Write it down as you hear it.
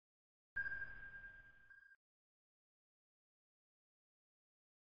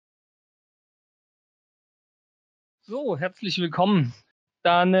So, herzlich willkommen.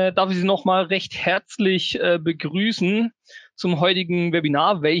 Dann darf ich Sie nochmal recht herzlich begrüßen zum heutigen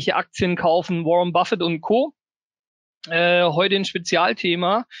Webinar, welche Aktien kaufen Warren Buffett und Co. Heute ein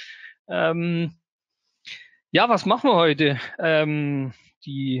Spezialthema. Ja, was machen wir heute? Der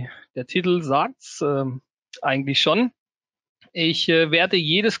Titel sagt's eigentlich schon. Ich werte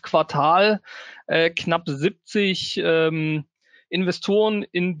jedes Quartal knapp 70 Investoren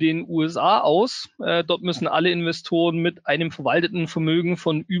in den USA aus. Dort müssen alle Investoren mit einem verwalteten Vermögen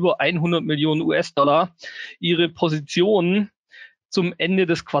von über 100 Millionen US-Dollar ihre Positionen zum Ende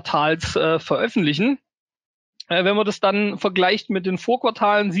des Quartals veröffentlichen. Wenn man das dann vergleicht mit den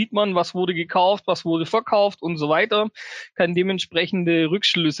Vorquartalen, sieht man, was wurde gekauft, was wurde verkauft und so weiter, kann dementsprechende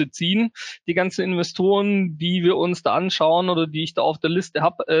Rückschlüsse ziehen. Die ganzen Investoren, die wir uns da anschauen oder die ich da auf der Liste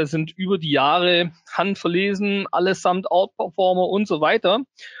habe, sind über die Jahre handverlesen, allesamt Outperformer und so weiter.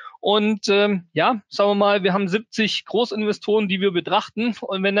 Und ja, sagen wir mal, wir haben 70 Großinvestoren, die wir betrachten.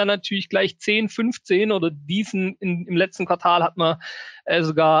 Und wenn dann natürlich gleich 10, 15 oder im letzten Quartal hat man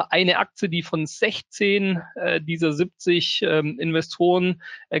sogar eine Aktie, die von 16 dieser 70 Investoren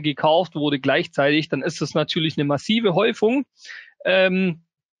gekauft wurde gleichzeitig, dann ist das natürlich eine massive Häufung.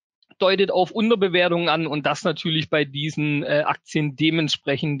 Deutet auf Unterbewertungen an und das natürlich bei diesen Aktien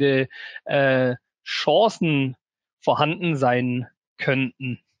dementsprechende Chancen vorhanden sein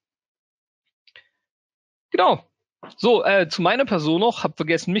könnten. Genau. So, zu meiner Person noch, habe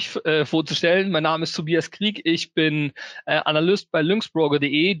vergessen, mich vorzustellen. Mein Name ist Tobias Krieg, ich bin Analyst bei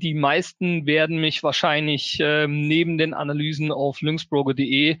lynxbroker.de. Die meisten werden mich wahrscheinlich neben den Analysen auf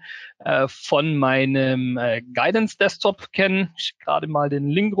lynxbroker.de von meinem Guidance-Desktop kennen. Ich schicke gerade mal den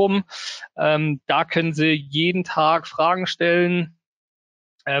Link rum. Da können Sie jeden Tag Fragen stellen,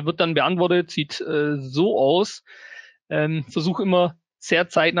 wird dann beantwortet, sieht so aus. Versuche immer sehr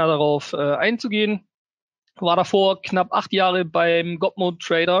zeitnah darauf einzugehen. War davor knapp 8 Jahre beim Godmode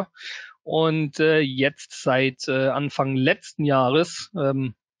Trader und jetzt seit Anfang letzten Jahres,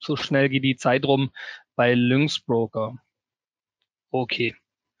 so schnell geht die Zeit rum, bei LYNX Broker. Okay.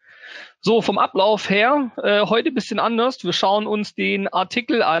 So, vom Ablauf her, heute ein bisschen anders. Wir schauen uns den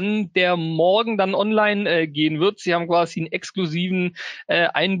Artikel an, der morgen dann online gehen wird. Sie haben quasi einen exklusiven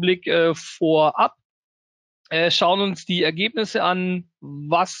Einblick vorab. Schauen uns die Ergebnisse an,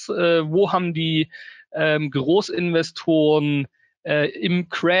 wo haben die Großinvestoren im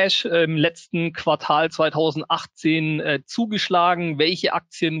Crash im letzten Quartal 2018 zugeschlagen, welche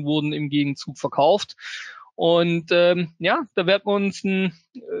Aktien wurden im Gegenzug verkauft. Und ja, da wird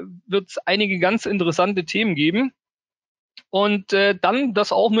es einige ganz interessante Themen geben. Und dann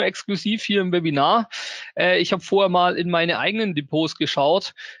das auch nur exklusiv hier im Webinar. Ich habe vorher mal in meine eigenen Depots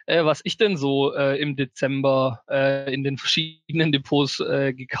geschaut, was ich denn so im Dezember in den verschiedenen Depots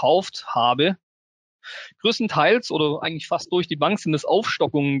gekauft habe. Größtenteils oder eigentlich fast durch die Bank sind es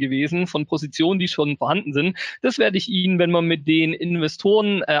Aufstockungen gewesen von Positionen, die schon vorhanden sind. Das werde ich Ihnen, wenn wir mit den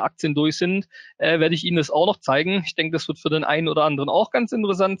Investorenaktien durch sind, werde ich Ihnen das auch noch zeigen. Ich denke, das wird für den einen oder anderen auch ganz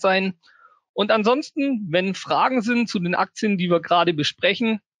interessant sein. Und ansonsten, wenn Fragen sind zu den Aktien, die wir gerade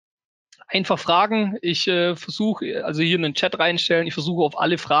besprechen, einfach fragen. Ich versuche, also hier in den Chat reinstellen, ich versuche auf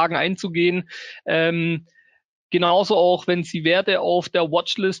alle Fragen einzugehen. Genauso auch, wenn Sie Werte auf der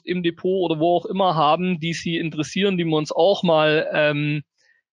Watchlist im Depot oder wo auch immer haben, die Sie interessieren, die wir uns auch mal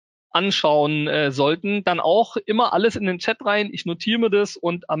anschauen sollten, dann auch immer alles in den Chat rein. Ich notiere mir das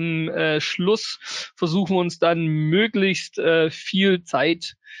und am Schluss versuchen wir uns dann möglichst viel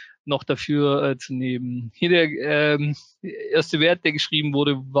Zeit noch dafür zu nehmen. Hier der erste Wert, der geschrieben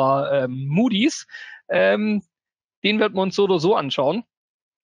wurde, war Moody's. Den werden wir uns so oder so anschauen.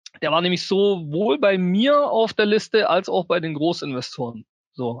 Der war nämlich sowohl bei mir auf der Liste als auch bei den Großinvestoren.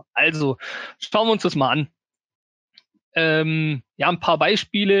 So, also schauen wir uns das mal an. Ja, ein paar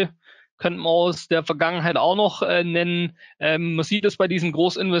Beispiele könnten wir aus der Vergangenheit auch noch nennen. Man sieht es bei diesen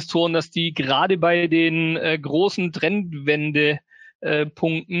Großinvestoren, dass die gerade bei den großen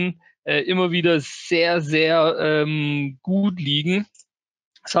Trendwende-Punkten immer wieder sehr, sehr gut liegen.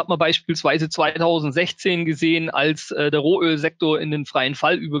 Das hat man beispielsweise 2016 gesehen, als der Rohölsektor in den freien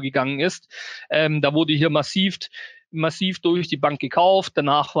Fall übergegangen ist. Da wurde hier massiv durch die Bank gekauft.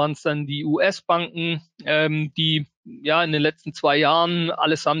 Danach waren es dann die US-Banken, die ja in den letzten 2 Jahren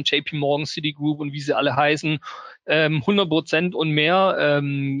allesamt JP Morgan, Citigroup und wie sie alle heißen, 100% und mehr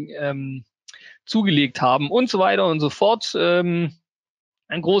zugelegt haben und so weiter und so fort. Ein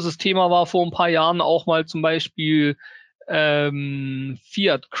großes Thema war vor ein paar Jahren auch mal zum Beispiel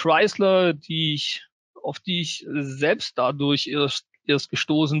Fiat Chrysler, auf die ich selbst dadurch erst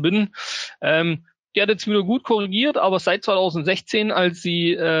gestoßen bin. Die hat jetzt wieder gut korrigiert, aber seit 2016, als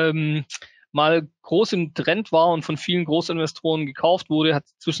sie mal groß im Trend war und von vielen Großinvestoren gekauft wurde, hat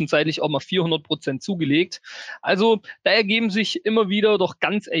zwischenzeitlich auch mal 400% zugelegt. Also da ergeben sich immer wieder doch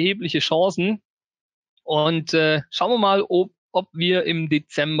ganz erhebliche Chancen. Und schauen wir mal, ob wir im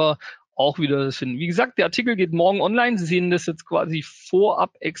Dezember auch wieder das finden. Wie gesagt, der Artikel geht morgen online. Sie sehen das jetzt quasi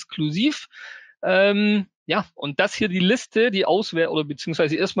vorab exklusiv. Ja, und das hier die Liste, die Auswertung, oder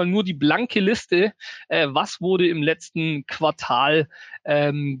beziehungsweise erstmal nur die blanke Liste, was wurde im letzten Quartal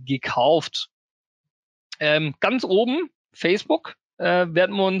gekauft. Ganz oben Facebook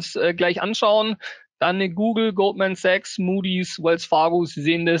werden wir uns gleich anschauen. Dann Google, Goldman Sachs, Moody's, Wells Fargo, Sie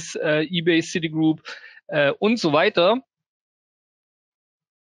sehen das, eBay, Citigroup und so weiter.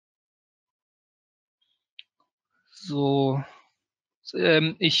 So,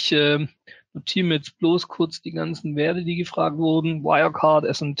 ich notiere mir jetzt bloß kurz die ganzen Werte, die gefragt wurden. Wirecard,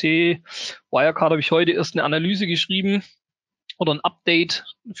 S&T. Wirecard habe ich heute erst eine Analyse geschrieben oder ein Update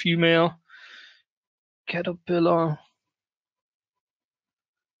vielmehr. Caterpillar.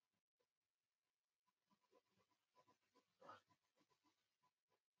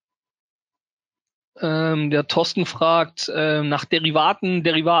 Der Thorsten fragt nach Derivaten.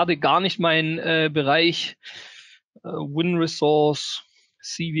 Derivate gar nicht mein Bereich. Win Resource,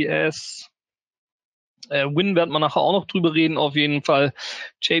 CVS. Win werden wir nachher auch noch drüber reden, auf jeden Fall.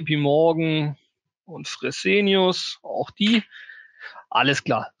 JP Morgan und Fresenius, auch die. Alles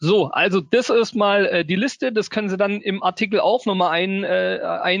klar. So, also das ist mal die Liste. Das können Sie dann im Artikel auch nochmal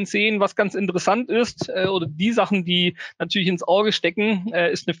einsehen. Was ganz interessant ist, oder die Sachen, die natürlich ins Auge stecken,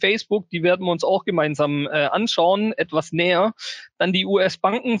 ist eine Facebook. Die werden wir uns auch gemeinsam anschauen, etwas näher. Dann die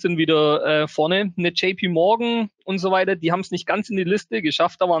US-Banken sind wieder vorne. Eine JP Morgan und so weiter, die haben es nicht ganz in die Liste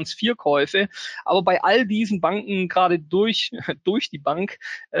geschafft. Da waren es 4 Käufe. Aber bei all diesen Banken, gerade durch die Bank,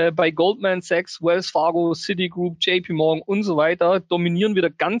 bei Goldman Sachs, Wells Fargo, Citigroup, JP Morgan und so weiter, dominieren wieder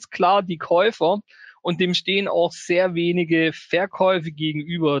ganz klar die Käufer und dem stehen auch sehr wenige Verkäufe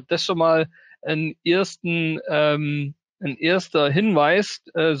gegenüber. Das ist schon mal ein erster Hinweis,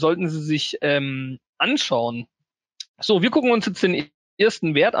 sollten Sie sich anschauen. So, wir gucken uns jetzt den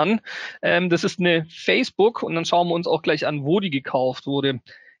ersten Wert an. Das ist eine Facebook und dann schauen wir uns auch gleich an, wo die gekauft wurde.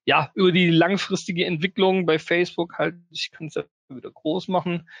 Ja, über die langfristige Entwicklung bei Facebook halt, ich kann es ja wieder groß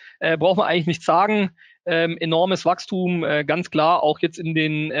machen, braucht man eigentlich nichts sagen. Enormes Wachstum, ganz klar, auch jetzt in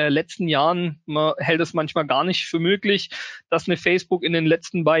den letzten Jahren. Man hält es manchmal gar nicht für möglich, dass eine Facebook in den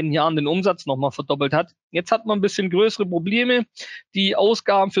letzten beiden Jahren den Umsatz nochmal verdoppelt hat. Jetzt hat man ein bisschen größere Probleme. Die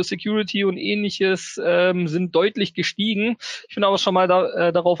Ausgaben für Security und ähnliches sind deutlich gestiegen. Ich bin aber schon mal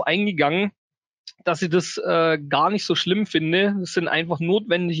darauf eingegangen, dass ich das gar nicht so schlimm finde. Es sind einfach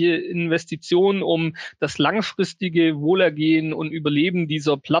notwendige Investitionen, um das langfristige Wohlergehen und Überleben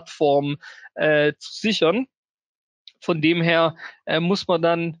dieser Plattform zu sichern. Von dem her muss man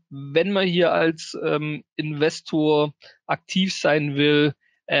dann, wenn man hier als Investor aktiv sein will,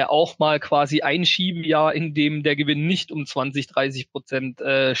 auch mal quasi ein Schiebejahr, in dem der Gewinn nicht um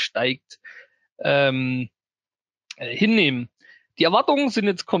 20-30% steigt, hinnehmen. Die Erwartungen sind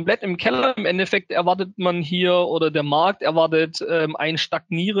jetzt komplett im Keller. Im Endeffekt erwartet man hier, oder der Markt erwartet einen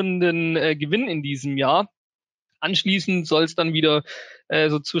stagnierenden Gewinn in diesem Jahr. Anschließend soll es dann wieder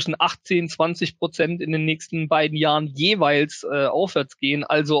so zwischen 18-20% in den nächsten beiden Jahren jeweils aufwärts gehen.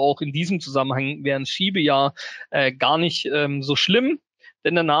 Also auch in diesem Zusammenhang wäre ein Schiebejahr gar nicht so schlimm,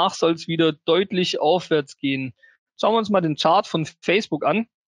 denn danach soll es wieder deutlich aufwärts gehen. Schauen wir uns mal den Chart von Facebook an,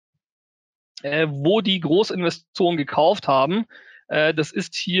 wo die Großinvestoren gekauft haben. Das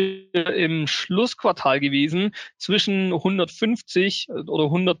ist hier im Schlussquartal gewesen, zwischen 150 oder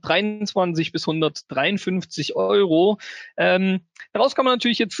 123 bis 153 Euro. Daraus kann man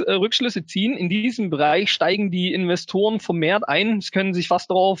natürlich jetzt Rückschlüsse ziehen. In diesem Bereich steigen die Investoren vermehrt ein. Sie können sich fast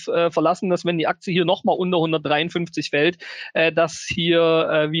darauf verlassen, dass wenn die Aktie hier nochmal unter 153 fällt, dass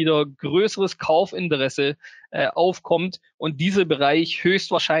hier wieder größeres Kaufinteresse aufkommt und dieser Bereich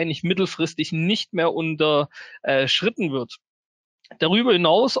höchstwahrscheinlich mittelfristig nicht mehr unterschritten wird. Darüber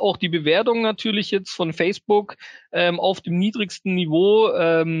hinaus auch die Bewertung natürlich jetzt von Facebook auf dem niedrigsten Niveau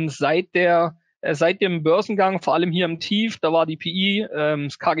seit dem Börsengang, vor allem hier im Tief, da war die PI,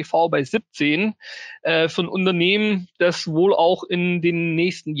 das KGV bei 17, für ein Unternehmen, das wohl auch in den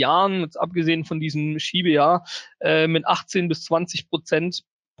nächsten Jahren, jetzt abgesehen von diesem Schiebejahr, mit 18-20%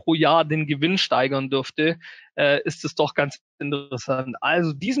 pro Jahr den Gewinn steigern dürfte, ist es doch ganz interessant.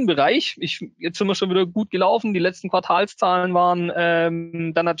 Also diesen Bereich, jetzt sind wir schon wieder gut gelaufen, die letzten Quartalszahlen waren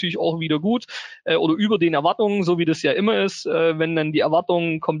dann natürlich auch wieder gut oder über den Erwartungen, so wie das ja immer ist. Wenn dann die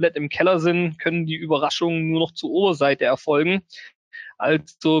Erwartungen komplett im Keller sind, können die Überraschungen nur noch zur Oberseite erfolgen.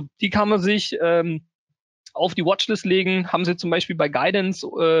 Also die kann man sich auf die Watchlist legen, haben Sie zum Beispiel bei Guidance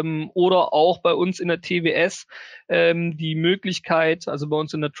oder auch bei uns in der TWS die Möglichkeit, also bei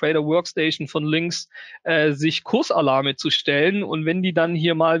uns in der Trader Workstation von LYNX, sich Kursalarme zu stellen. Und wenn die dann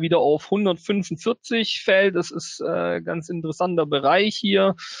hier mal wieder auf 145 fällt, das ist ganz interessanter Bereich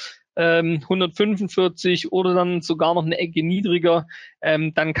hier, 145 oder dann sogar noch eine Ecke niedriger,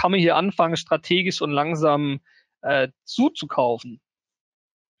 dann kann man hier anfangen, strategisch und langsam zuzukaufen.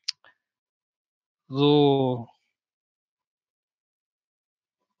 So.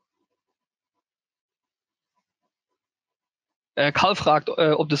 Karl fragt,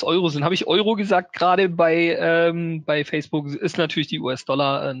 ob das Euro sind. Habe ich Euro gesagt? Gerade bei Facebook ist natürlich die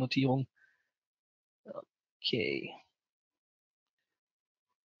US-Dollar-Notierung. Okay.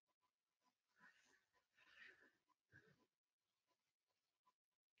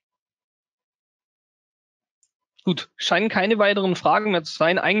 Gut, scheinen keine weiteren Fragen mehr zu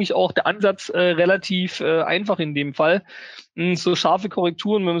sein. Eigentlich auch der Ansatz relativ einfach in dem Fall. So scharfe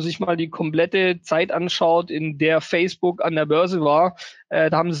Korrekturen, wenn man sich mal die komplette Zeit anschaut, in der Facebook an der Börse war, da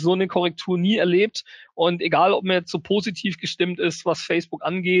haben sie so eine Korrektur nie erlebt. Und egal, ob man jetzt so positiv gestimmt ist, was Facebook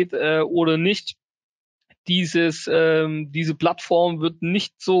angeht oder nicht, diese Plattform wird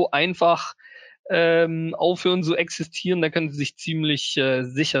nicht so einfach aufhören zu existieren. Da können Sie sich ziemlich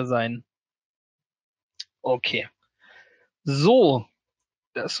sicher sein. Okay. So,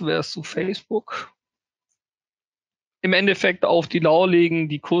 das wäre zu Facebook. Im Endeffekt auf die Lau legen,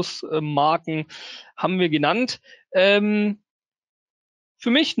 die Kursmarken haben wir genannt. Für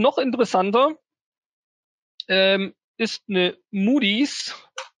mich noch interessanter ist eine Moody's.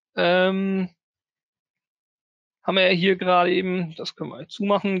 Haben wir ja hier gerade eben, das können wir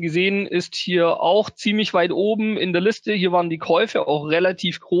zumachen, gesehen, ist hier auch ziemlich weit oben in der Liste. Hier waren die Käufe auch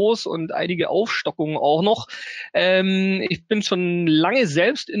relativ groß und einige Aufstockungen auch noch. Ich bin schon lange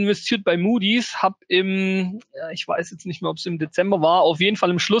selbst investiert bei Moody's, habe ich weiß jetzt nicht mehr, ob es im Dezember war, auf jeden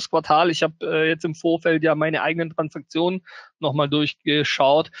Fall im Schlussquartal. Ich habe jetzt im Vorfeld ja meine eigenen Transaktionen nochmal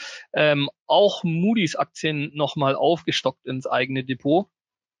durchgeschaut. Auch Moody's Aktien nochmal aufgestockt ins eigene Depot.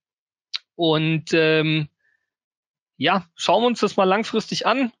 Und ja, schauen wir uns das mal langfristig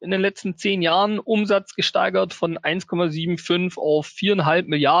an. In den letzten 10 Jahren Umsatz gesteigert von 1,75 auf 4,5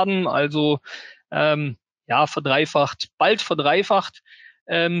 Milliarden, also ja, verdreifacht, bald verdreifacht.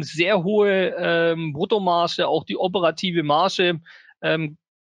 Sehr hohe Bruttomarge, auch die operative Marge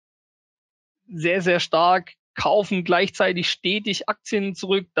sehr, sehr stark, kaufen gleichzeitig stetig Aktien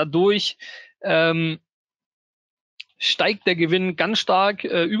zurück. Dadurch steigt der Gewinn ganz stark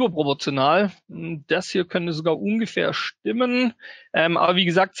überproportional. Das hier könnte sogar ungefähr stimmen. Aber wie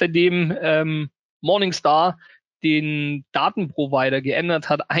gesagt, seitdem Morningstar den Datenprovider geändert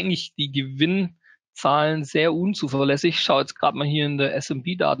hat, eigentlich die Gewinnzahlen sehr unzuverlässig. Ich schaue jetzt gerade mal hier in der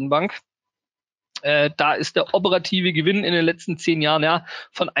S&P-Datenbank. Da ist der operative Gewinn in den letzten 10 Jahren ja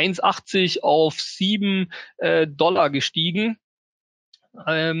von 1,80 auf $7 gestiegen.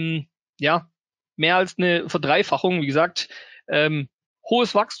 Ja, mehr als eine Verdreifachung. Wie gesagt,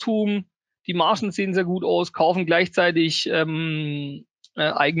 hohes Wachstum, die Margen sehen sehr gut aus, kaufen gleichzeitig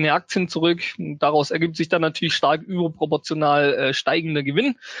eigene Aktien zurück. Daraus ergibt sich dann natürlich stark überproportional steigender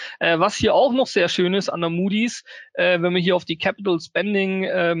Gewinn. Was hier auch noch sehr schön ist an der Moody's, wenn wir hier auf die Capital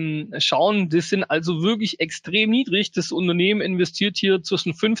Spending schauen, das sind also wirklich extrem niedrig. Das Unternehmen investiert hier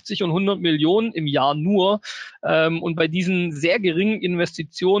zwischen 50 und 100 Millionen im Jahr nur. Und bei diesen sehr geringen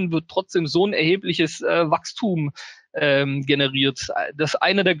Investitionen wird trotzdem so ein erhebliches Wachstum generiert. Das ist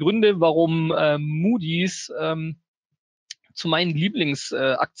einer der Gründe, warum Moody's zu meinen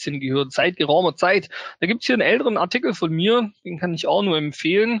Lieblingsaktien gehört, seit geraumer Zeit. Da gibt's hier einen älteren Artikel von mir, den kann ich auch nur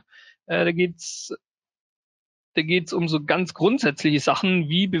empfehlen. Da geht's um so ganz grundsätzliche Sachen.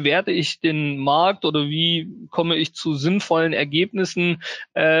 Wie bewerte ich den Markt oder wie komme ich zu sinnvollen Ergebnissen?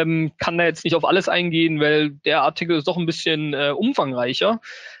 Kann da jetzt nicht auf alles eingehen, weil der Artikel ist doch ein bisschen umfangreicher.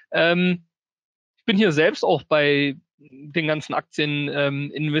 Ich bin hier selbst auch bei den ganzen Aktien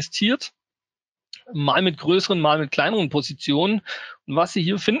investiert. Mal mit größeren, mal mit kleineren Positionen. Und was Sie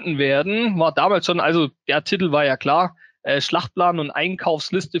hier finden werden, war damals schon, also der Titel war ja klar, Schlachtplan und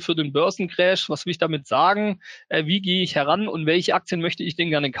Einkaufsliste für den Börsencrash. Was will ich damit sagen? Wie gehe ich heran und welche Aktien möchte ich denn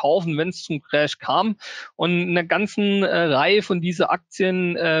gerne kaufen, wenn es zum Crash kam? Und in einer ganzen Reihe von dieser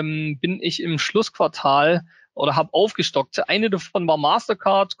Aktien bin ich im Schlussquartal oder habe aufgestockt. Eine davon war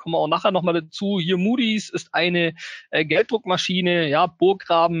Mastercard, kommen wir auch nachher nochmal dazu. Hier Moody's ist eine Gelddruckmaschine, ja,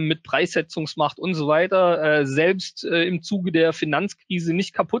 Burggraben mit Preissetzungsmacht und so weiter, selbst im Zuge der Finanzkrise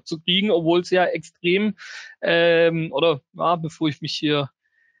nicht kaputt zu kriegen, obwohl es ja extrem, oder ja, bevor ich mich hier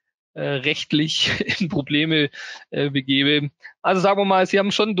rechtlich in Probleme begebe. Also sagen wir mal, sie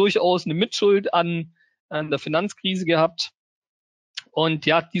haben schon durchaus eine Mitschuld an in der Finanzkrise gehabt. Und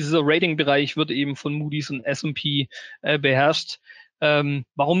ja, dieser Ratingbereich wird eben von Moody's und S&P beherrscht.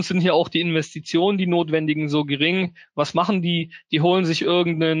 Warum sind hier auch die Investitionen, die notwendigen, so gering? Was machen die? Die holen sich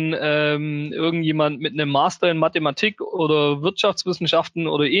irgendjemand mit einem Master in Mathematik oder Wirtschaftswissenschaften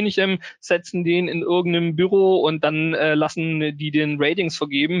oder ähnlichem, setzen den in irgendeinem Büro und dann lassen die den Ratings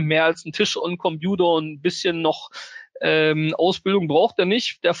vergeben. Mehr als ein Tisch und Computer und ein bisschen noch Ausbildung braucht er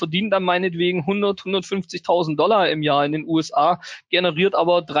nicht. Der verdient dann meinetwegen 150.000 Dollar im Jahr in den USA, generiert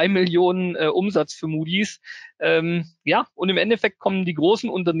aber 3 Millionen Umsatz für Moody's. Ja, und im Endeffekt kommen die großen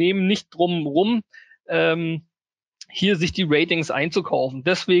Unternehmen nicht drum rum, hier sich die Ratings einzukaufen.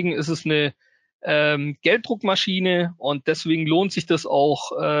 Deswegen ist es eine Gelddruckmaschine und deswegen lohnt sich das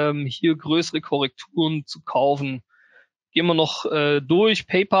auch, hier größere Korrekturen zu kaufen. Gehen wir noch durch.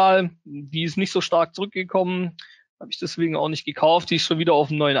 PayPal, die ist nicht so stark zurückgekommen. Habe ich deswegen auch nicht gekauft. Die ist schon wieder auf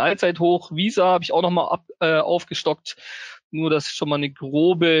dem neuen Allzeithoch. Visa habe ich auch nochmal aufgestockt. Nur, dass wir schon mal eine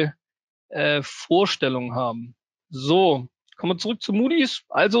grobe Vorstellung haben. So, kommen wir zurück zu Moody's.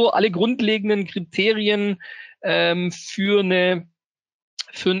 Also alle grundlegenden Kriterien für ein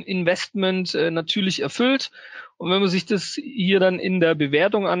Investment natürlich erfüllt. Und wenn man sich das hier dann in der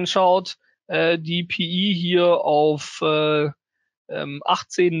Bewertung anschaut, die PI hier auf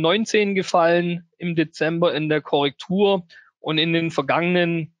 18, 19 gefallen im Dezember in der Korrektur und in den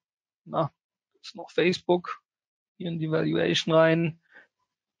vergangenen, ist noch Facebook, hier in die Valuation rein,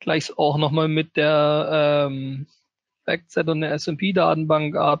 gleich auch nochmal mit der FactSet und der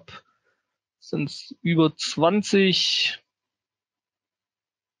S&P-Datenbank ab, sind es über 20,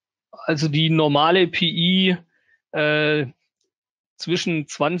 also die normale PI zwischen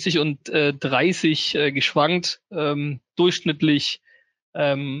 20 und 30 geschwankt, durchschnittlich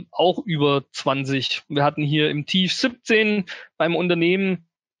auch über 20. Wir hatten hier im Tief 17 beim Unternehmen,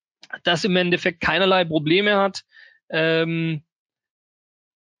 das im Endeffekt keinerlei Probleme hat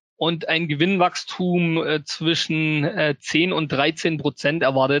und ein Gewinnwachstum zwischen 10 und 13%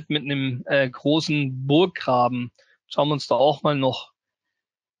 erwartet mit einem großen Burggraben. Schauen wir uns da auch mal noch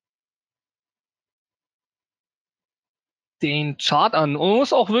den Chart an. Und man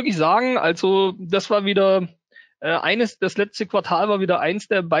muss auch wirklich sagen, also das war wieder das letzte Quartal war wieder eins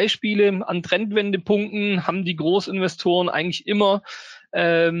der Beispiele an Trendwendepunkten, haben die Großinvestoren eigentlich immer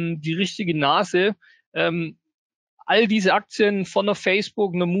die richtige Nase. All diese Aktien von der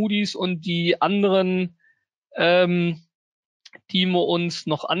Facebook, einer Moody's und die anderen, die wir uns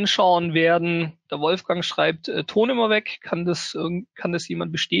noch anschauen werden. Der Wolfgang schreibt, Ton immer weg. Kann das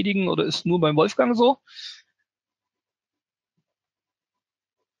jemand bestätigen oder ist nur beim Wolfgang so?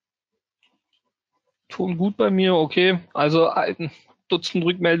 Ton gut bei mir, okay. Also ein Dutzend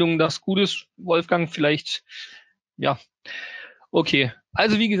Rückmeldungen, das gut ist. Wolfgang vielleicht, ja. Okay.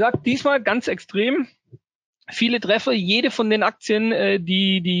 Also wie gesagt, diesmal ganz extrem. Viele Treffer, jede von den Aktien,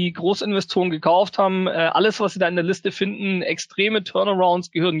 die Großinvestoren gekauft haben, alles, was sie da in der Liste finden, extreme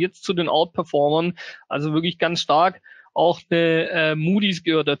Turnarounds gehören jetzt zu den Outperformern. Also wirklich ganz stark. Auch eine Moody's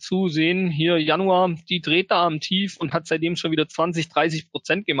gehört dazu. Sehen hier Januar, die dreht da am Tief und hat seitdem schon wieder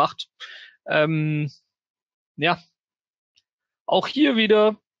 20-30% gemacht. Ja, auch hier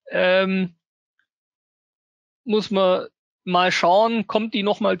wieder muss man mal schauen, kommt die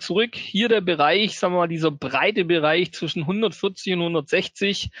nochmal zurück. Hier der Bereich, sagen wir mal, dieser breite Bereich zwischen 140 und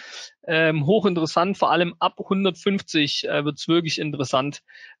 160, hochinteressant, vor allem ab 150 wird's wirklich interessant.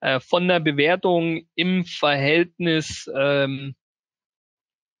 Von der Bewertung im Verhältnis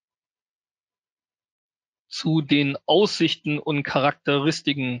zu den Aussichten und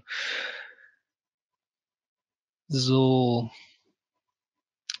Charakteristiken. So.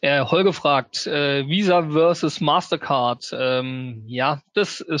 Holger fragt, Visa versus Mastercard. Ja,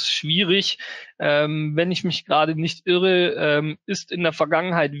 das ist schwierig. Wenn ich mich gerade nicht irre, ist in der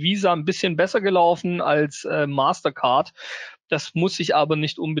Vergangenheit Visa ein bisschen besser gelaufen als Mastercard. Das muss sich aber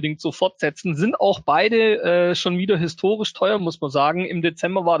nicht unbedingt so fortsetzen. Sind auch beide schon wieder historisch teuer, muss man sagen. Im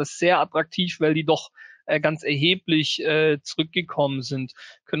Dezember war das sehr attraktiv, weil die doch ganz erheblich zurückgekommen sind.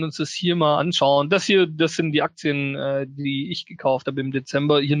 Können uns das hier mal anschauen. Das sind die Aktien, die ich gekauft habe im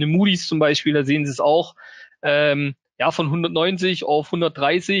Dezember. Hier eine Moody's zum Beispiel, da sehen Sie es auch. Ja, von 190 auf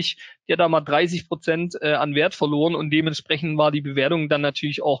 130. Die hat da mal 30% an Wert verloren und dementsprechend war die Bewertung dann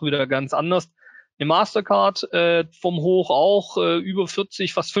natürlich auch wieder ganz anders. Eine Mastercard vom Hoch auch über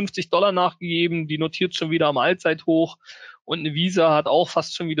 40, fast 50 Dollar nachgegeben. Die notiert schon wieder am Allzeithoch. Und eine Visa hat auch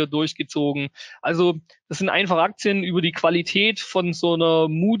fast schon wieder durchgezogen. Also das sind einfach Aktien. Über die Qualität von so einer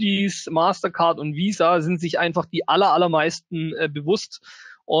Moody's, Mastercard und Visa sind sich einfach die allermeisten bewusst.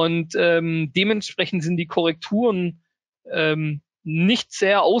 Und dementsprechend sind die Korrekturen nicht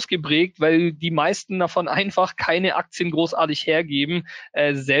sehr ausgeprägt, weil die meisten davon einfach keine Aktien großartig hergeben,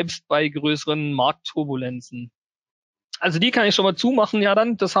 selbst bei größeren Marktturbulenzen. Also die kann ich schon mal zumachen, ja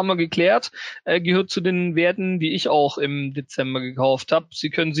dann, das haben wir geklärt, gehört zu den Werten, die ich auch im Dezember gekauft habe. Sie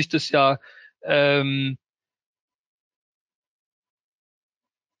können sich das ja so,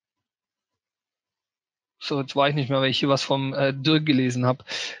 jetzt weiß ich nicht mehr, weil ich hier was vom Dirk gelesen habe.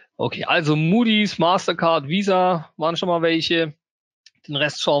 Okay, also Moody's, Mastercard, Visa waren schon mal welche. Den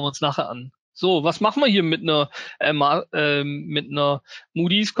Rest schauen wir uns nachher an. So, was machen wir hier mit einer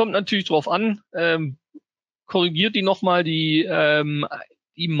Moody's? Kommt natürlich drauf an. Korrigiert die nochmal die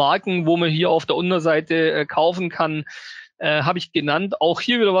Marken, wo man hier auf der Unterseite kaufen kann, habe ich genannt. Auch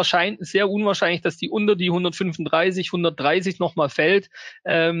hier wieder wahrscheinlich sehr unwahrscheinlich, dass die unter die 135, 130 nochmal fällt,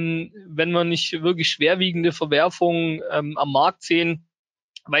 wenn wir nicht wirklich schwerwiegende Verwerfungen am Markt sehen,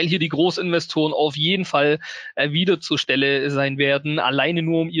 weil hier die Großinvestoren auf jeden Fall wieder zur Stelle sein werden, alleine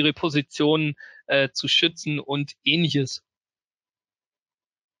nur um ihre Positionen zu schützen und ähnliches.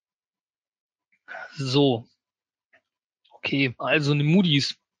 So, okay, also eine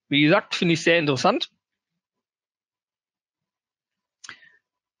Moody's. Wie gesagt, finde ich sehr interessant.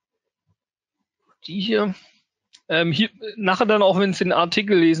 Die hier. Hier nachher dann auch, wenn Sie den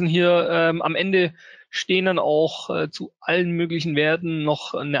Artikel lesen, hier am Ende stehen dann auch zu allen möglichen Werten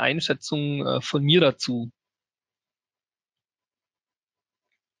noch eine Einschätzung von mir dazu.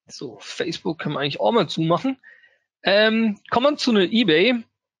 So, Facebook können wir eigentlich auch mal zumachen. Kommen wir zu einer eBay.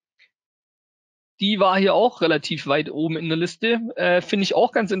 Die war hier auch relativ weit oben in der Liste. Finde ich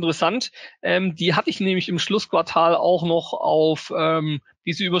auch ganz interessant. Die hatte ich nämlich im Schlussquartal auch noch auf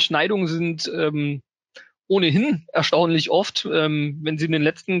diese Überschneidungen sind ohnehin erstaunlich oft, wenn Sie in den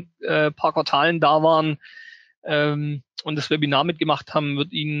letzten paar Quartalen da waren und das Webinar mitgemacht haben,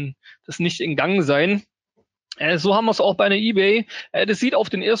 wird Ihnen das nicht entgangen sein. So haben wir es auch bei einer eBay. Das sieht auf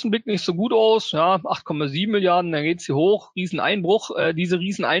den ersten Blick nicht so gut aus. Ja, 8,7 Milliarden, dann geht's hier hoch. Rieseneinbruch. Dieser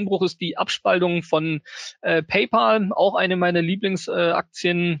Rieseneinbruch ist die Abspaltung von PayPal, auch eine meiner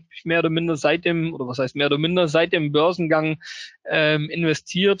Lieblingsaktien, mehr oder minder seit dem, oder was heißt mehr oder minder, seit dem Börsengang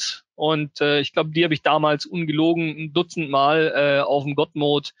investiert. Und ich glaube, die habe ich damals ungelogen ein Dutzend Mal auf dem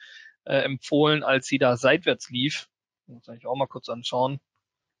God-Mode empfohlen, als sie da seitwärts lief. Das muss ich auch mal kurz anschauen.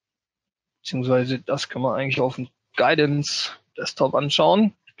 Beziehungsweise das kann man eigentlich auf dem Guidance Desktop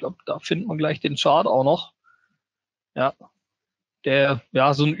anschauen. Ich glaube, da findet man gleich den Chart auch noch. Ja,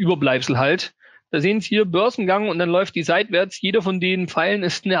 so ein Überbleibsel halt. Da sehen Sie hier Börsengang und dann läuft die seitwärts. Jeder von den Pfeilen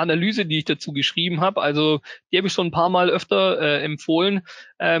ist eine Analyse, die ich dazu geschrieben habe. Also die habe ich schon ein paar Mal öfter empfohlen.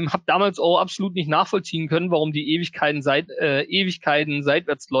 Habe damals auch absolut nicht nachvollziehen können, warum die Ewigkeiten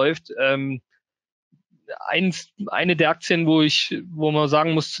seitwärts läuft. Eine der Aktien, wo man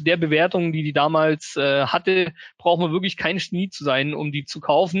sagen muss, zu der Bewertung, die damals hatte, braucht man wirklich kein Genie zu sein, um die zu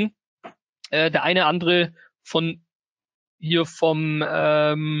kaufen. Der eine andere vom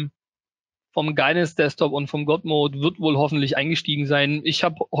Guidance Desktop und vom God Mode wird wohl hoffentlich eingestiegen sein. Ich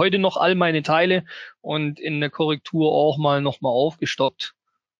habe heute noch all meine Teile und in der Korrektur auch mal nochmal aufgestockt.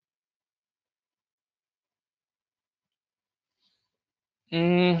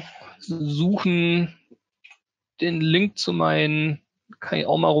 Suchen den Link zu meinen, kann ich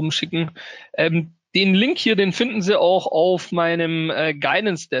auch mal rumschicken. Den Link hier, den finden Sie auch auf meinem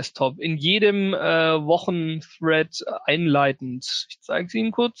Guidance Desktop in jedem Wochenthread einleitend. Ich zeige es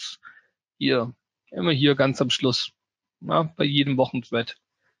Ihnen kurz. Hier, immer hier ganz am Schluss. Ja, bei jedem Wochenthread.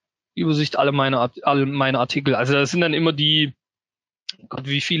 Übersicht alle meine Artikel. Also das sind dann immer die, Gott,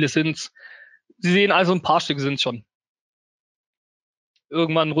 wie viele sind's? Sie sehen also ein paar Stück sind schon.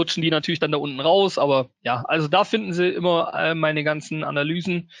 Irgendwann rutschen die natürlich dann da unten raus, aber ja, also da finden Sie immer meine ganzen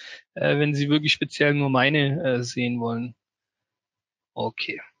Analysen, wenn Sie wirklich speziell nur meine sehen wollen.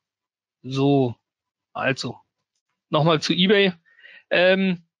 Okay. So, also nochmal zu eBay.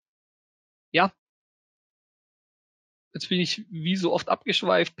 Ja, jetzt bin ich wie so oft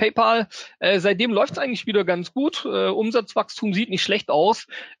abgeschweift. PayPal, seitdem läuft es eigentlich wieder ganz gut. Umsatzwachstum sieht nicht schlecht aus.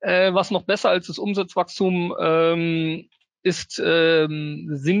 Was noch besser als das Umsatzwachstum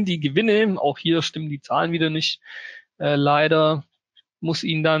sind die Gewinne. Auch hier stimmen die Zahlen wieder nicht. Leider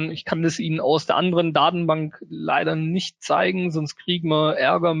ich kann das Ihnen aus der anderen Datenbank leider nicht zeigen, sonst kriegen wir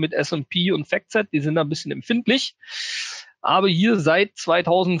Ärger mit S&P und FactSet. Die sind da ein bisschen empfindlich. Aber hier seit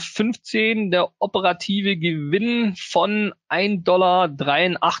 2015 der operative Gewinn von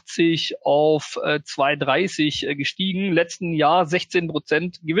 1,83 $ auf 2,30 gestiegen. Letzten Jahr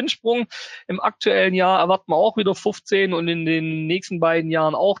 16% Gewinnsprung. Im aktuellen Jahr erwarten wir auch wieder 15 und in den nächsten beiden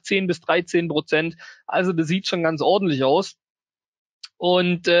Jahren auch 10 bis 13%. Also das sieht schon ganz ordentlich aus.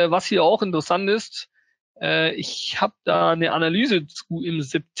 Und was hier auch interessant ist, Ich habe da eine Analyse zu im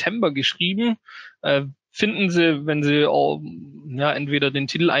September geschrieben. Finden Sie, wenn Sie auch, ja, entweder den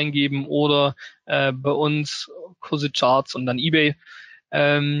Titel eingeben oder bei uns Kurse Charts und dann eBay.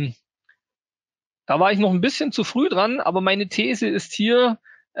 Da war ich noch ein bisschen zu früh dran, aber meine These ist hier,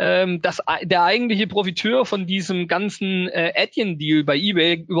 dass der eigentliche Profiteur von diesem ganzen Aktien-Deal bei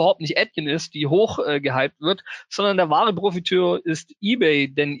eBay überhaupt nicht Aktien ist, die hoch gehypt wird, sondern der wahre Profiteur ist eBay,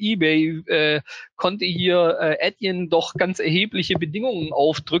 denn eBay konnte hier Aktien doch ganz erhebliche Bedingungen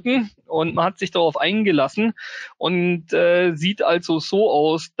aufdrücken und man hat sich darauf eingelassen und sieht also so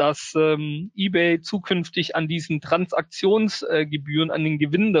aus, dass eBay zukünftig an diesen Transaktionsgebühren, an den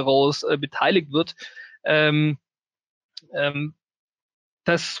Gewinnen daraus beteiligt wird. Ähm, ähm,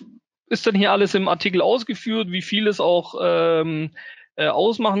 Das ist dann hier alles im Artikel ausgeführt, wie viel es auch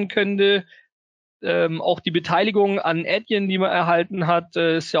ausmachen könnte. Auch die Beteiligung an Aktien, die man erhalten hat,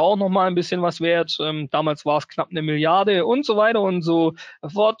 ist ja auch nochmal ein bisschen was wert. Damals war es knapp 1 Milliarde und so weiter und so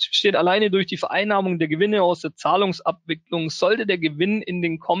fort. Steht alleine durch die Vereinnahmung der Gewinne aus der Zahlungsabwicklung sollte der Gewinn in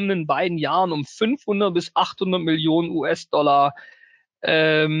den kommenden beiden Jahren um 500 bis 800 Millionen US-Dollar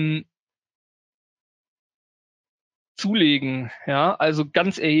zulegen. Ja, also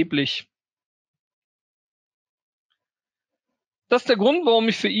ganz erheblich. Das ist der Grund, warum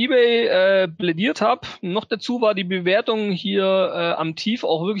ich für eBay plädiert habe. Noch dazu war die Bewertung hier am Tief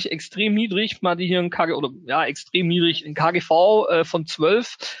auch wirklich extrem niedrig. Man hatte hier ein KG oder ja extrem niedrig, ein KGV von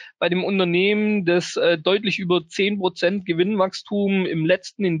 12 bei dem Unternehmen, das deutlich über 10% Gewinnwachstum im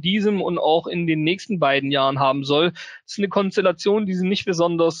letzten, in diesem und auch in den nächsten beiden Jahren haben soll. Das ist eine Konstellation, die Sie nicht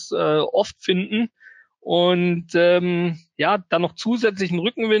besonders oft finden. Und ja, dann noch zusätzlichen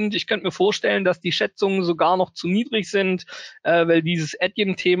Rückenwind. Ich könnte mir vorstellen, dass die Schätzungen sogar noch zu niedrig sind, weil dieses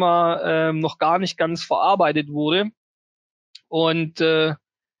Aktien-Thema noch gar nicht ganz verarbeitet wurde. Und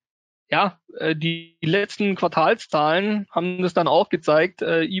ja, die letzten Quartalszahlen haben das dann auch gezeigt.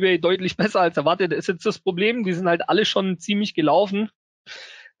 eBay deutlich besser als erwartet. Das ist jetzt das Problem, die sind halt alle schon ziemlich gelaufen.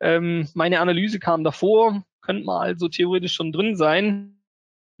 Meine Analyse kam davor, könnte man also theoretisch schon drin sein.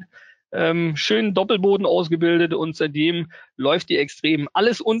 Schönen Doppelboden ausgebildet und seitdem läuft die extrem.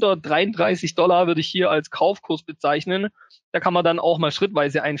 Alles unter $33 würde ich hier als Kaufkurs bezeichnen. Da kann man dann auch mal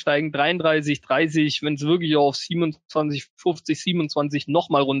schrittweise einsteigen. 33, 30, wenn es wirklich auf 27, 50, 27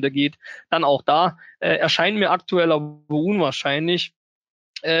 nochmal runtergeht, dann auch da. Erscheint mir aktuell aber unwahrscheinlich.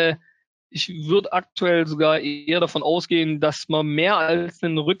 Ich würde aktuell sogar eher davon ausgehen, dass man mehr als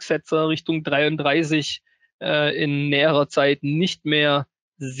einen Rücksetzer Richtung 33 in näherer Zeit nicht mehr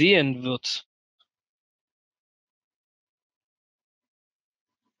sehen wird.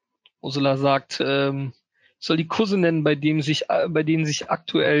 Ursula sagt, ich soll die Kurse nennen, bei denen sich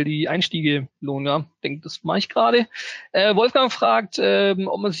aktuell die Einstiege lohnen. Ja, ich denke, das mache ich gerade. Wolfgang fragt,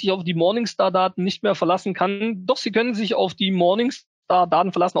 ob man sich auf die Morningstar-Daten nicht mehr verlassen kann. Doch, Sie können sich auf die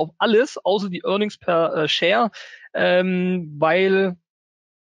Morningstar-Daten verlassen, auf alles, außer die Earnings per Share, weil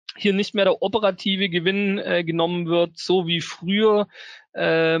hier nicht mehr der operative Gewinn genommen wird, so wie früher,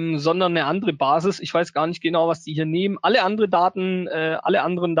 sondern eine andere Basis. Ich weiß gar nicht genau, was die hier nehmen. Alle anderen Daten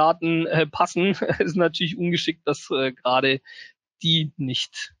passen. Ist natürlich ungeschickt, dass gerade die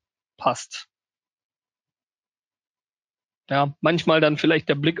nicht passt. Ja, manchmal dann vielleicht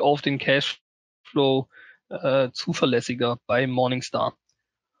der Blick auf den Cashflow zuverlässiger bei Morningstar.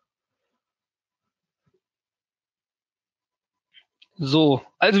 So,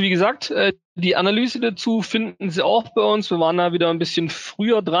 also wie gesagt, die Analyse dazu finden Sie auch bei uns. Wir waren da wieder ein bisschen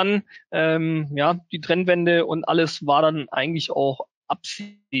früher dran. Ja, die Trendwende und alles war dann eigentlich auch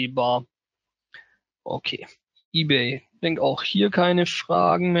absehbar. Okay, eBay. Ich denke auch hier keine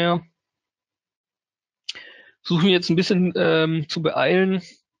Fragen mehr. Suchen wir jetzt ein bisschen zu beeilen.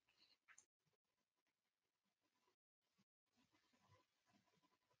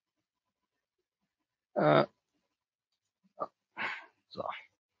 So.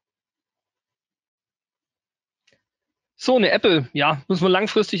 So, eine Apple, ja, muss man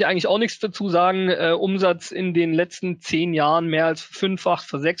langfristig eigentlich auch nichts dazu sagen. Umsatz in den letzten 10 Jahren mehr als verfünffacht,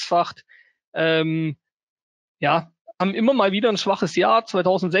 versechsfacht. Ja, haben immer mal wieder ein schwaches Jahr.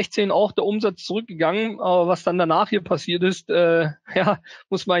 2016 auch der Umsatz zurückgegangen. Aber was dann danach hier passiert ist, ja,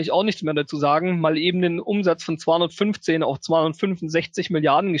 muss man eigentlich auch nichts mehr dazu sagen. Mal eben den Umsatz von 215 auf 265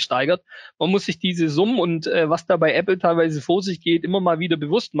 Milliarden gesteigert. Man muss sich diese Summen und was da bei Apple teilweise vor sich geht, immer mal wieder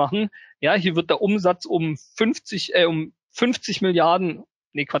bewusst machen. Ja, hier wird der Umsatz um 50 Milliarden,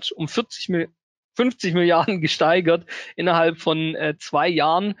 nee Quatsch, um 50 Milliarden gesteigert innerhalb von 2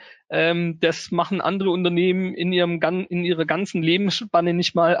 Jahren. Das machen andere Unternehmen in ihrer ganzen Lebensspanne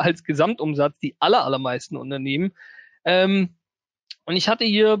nicht mal als Gesamtumsatz, die allermeisten Unternehmen. Und ich hatte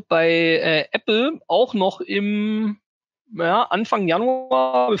hier bei Apple auch noch Anfang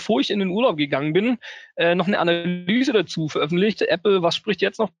Januar, bevor ich in den Urlaub gegangen bin, noch eine Analyse dazu veröffentlicht. Apple, was spricht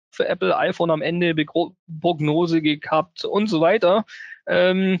jetzt noch für Apple? iPhone am Ende, Prognose gekappt und so weiter.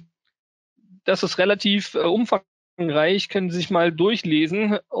 Das ist relativ umfangreich, können Sie sich mal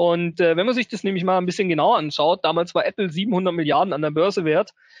durchlesen. Und wenn man sich das nämlich mal ein bisschen genauer anschaut, damals war Apple 700 Milliarden an der Börse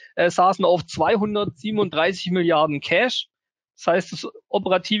wert, saßen auf 237 Milliarden Cash. Das heißt, das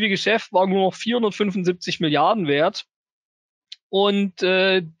operative Geschäft war nur noch 475 Milliarden wert. Und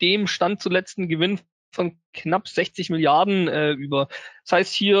dem stand zuletzt ein Gewinn von knapp 60 Milliarden über. Das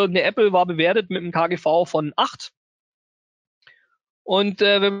heißt, hier eine Apple war bewertet mit einem KGV von 8. Und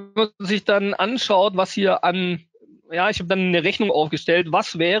wenn man sich dann anschaut, was hier ich habe dann eine Rechnung aufgestellt,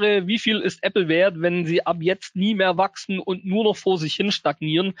 wie viel ist Apple wert, wenn sie ab jetzt nie mehr wachsen und nur noch vor sich hin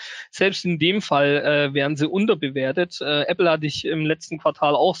stagnieren. Selbst in dem Fall wären sie unterbewertet. Apple hatte ich im letzten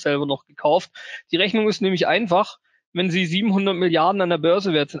Quartal auch selber noch gekauft. Die Rechnung ist nämlich einfach, wenn sie 700 Milliarden an der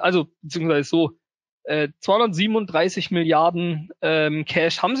Börse wert sind, also beziehungsweise so, 237 Milliarden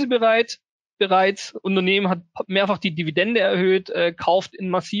Cash haben sie bereits. Unternehmen hat mehrfach die Dividende erhöht, kauft in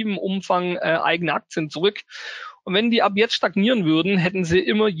massivem Umfang eigene Aktien zurück. Und wenn die ab jetzt stagnieren würden, hätten sie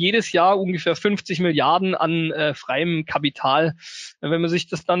immer jedes Jahr ungefähr 50 Milliarden an freiem Kapital. Wenn man sich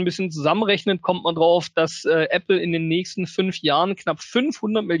das dann ein bisschen zusammenrechnet, kommt man drauf, dass Apple in den nächsten 5 Jahren knapp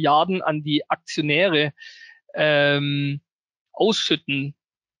 500 Milliarden an die Aktionäre ausschütten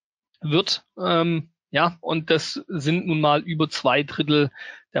wird. Und das sind nun mal über 2/3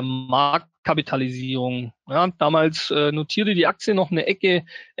 der Marktkapitalisierung. Ja, damals notierte die Aktie noch eine Ecke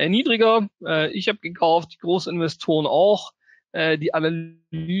niedriger. Ich habe gekauft, die Großinvestoren auch. Die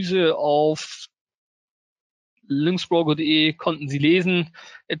Analyse auf lynxbroker.de konnten Sie lesen.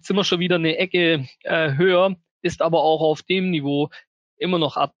 Jetzt sind wir schon wieder eine Ecke höher, ist aber auch auf dem Niveau immer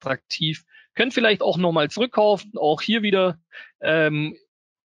noch attraktiv. Könnt vielleicht auch nochmal zurückkaufen. Auch hier wieder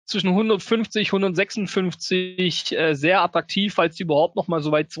zwischen 150, 156 sehr attraktiv, falls sie überhaupt noch mal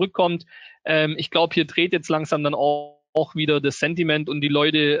so weit zurückkommt. Ich glaube, hier dreht jetzt langsam dann auch wieder das Sentiment und die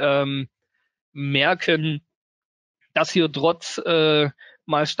Leute merken, dass hier trotz mal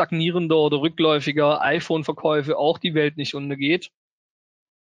stagnierender oder rückläufiger iPhone-Verkäufe auch die Welt nicht untergeht.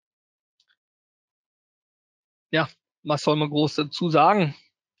 Ja, was soll man groß dazu sagen?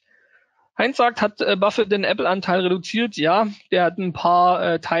 Heinz sagt, hat Buffett den Apple-Anteil reduziert? Ja, der hat ein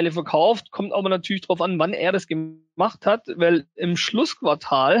paar Teile verkauft, kommt aber natürlich darauf an, wann er das gemacht hat, weil im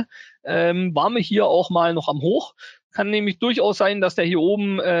Schlussquartal waren wir hier auch mal noch am Hoch. Kann nämlich durchaus sein, dass der hier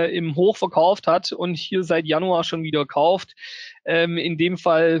oben im Hoch verkauft hat und hier seit Januar schon wieder kauft. In dem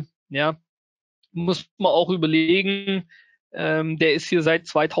Fall, ja, muss man auch überlegen, der ist hier seit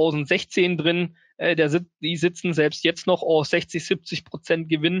 2016 drin, die sitzen selbst jetzt noch auf 60-70%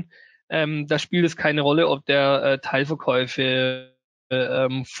 Gewinn. Da spielt es keine Rolle, ob der Teilverkäufe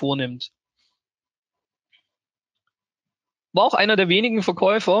vornimmt. War auch einer der wenigen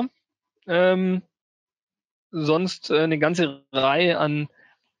Verkäufer. Sonst eine ganze Reihe an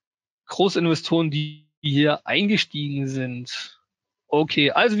Großinvestoren, die hier eingestiegen sind.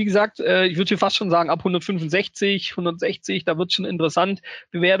 Okay, also wie gesagt, ich würde hier fast schon sagen, ab 165, 160, da wird schon interessant.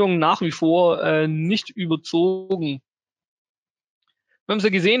 Bewertungen nach wie vor nicht überzogen. Wir haben es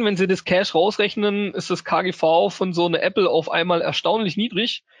ja gesehen, wenn Sie das Cash rausrechnen, ist das KGV von so einer Apple auf einmal erstaunlich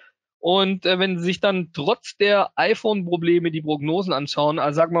niedrig. Und wenn Sie sich dann trotz der iPhone-Probleme die Prognosen anschauen,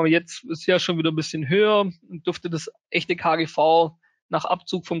 also sagen wir mal, jetzt ist ja schon wieder ein bisschen höher, dürfte das echte KGV nach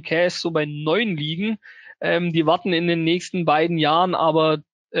Abzug vom Cash so bei 9 liegen. Die warten in den nächsten beiden Jahren aber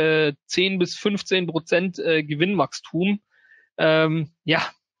 10-15% Gewinnwachstum.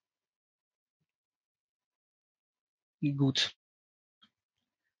 Ja, gut.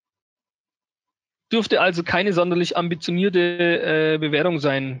 Dürfte also keine sonderlich ambitionierte Bewertung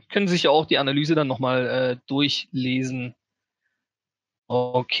sein. Können sich ja auch die Analyse dann nochmal durchlesen.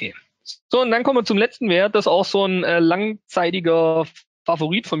 Okay. So, und dann kommen wir zum letzten Wert. Das ist auch so ein langzeitiger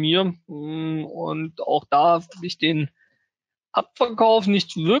Favorit von mir. Und auch da habe ich den Abverkauf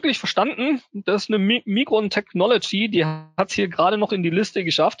nicht wirklich verstanden. Das ist eine Micron Technology, die hat es hier gerade noch in die Liste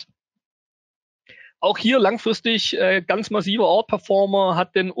geschafft. Auch hier langfristig ganz massiver Outperformer,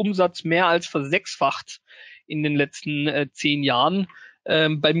 hat den Umsatz mehr als versechsfacht in den letzten 10 Jahren.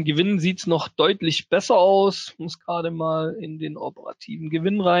 Beim Gewinn sieht's noch deutlich besser aus. Ich muss gerade mal in den operativen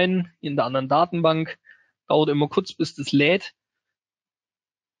Gewinn rein, in der anderen Datenbank. Dauert immer kurz, bis das lädt.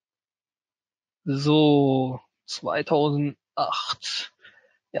 So, 2008.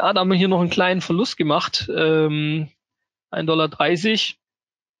 Ja, da haben wir hier noch einen kleinen Verlust gemacht. $1,30.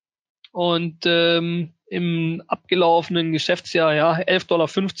 Und im abgelaufenen Geschäftsjahr, ja,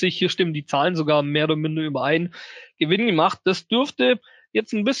 11,50 $, hier stimmen die Zahlen sogar mehr oder minder überein, Gewinn gemacht. Das dürfte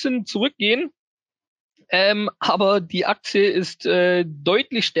jetzt ein bisschen zurückgehen, aber die Aktie ist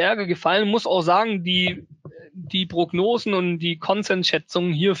deutlich stärker gefallen. Muss auch sagen, die Prognosen und die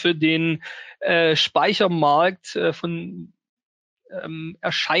Konsensschätzungen hier für den Speichermarkt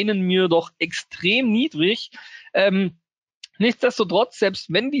erscheinen mir doch extrem niedrig. Nichtsdestotrotz,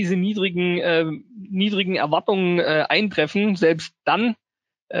 selbst wenn diese niedrigen Erwartungen eintreffen, selbst dann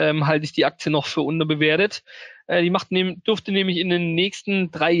halte ich die Aktie noch für unterbewertet. Die dürfte nämlich in den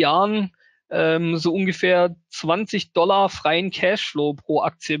nächsten 3 Jahren so ungefähr $20 freien Cashflow pro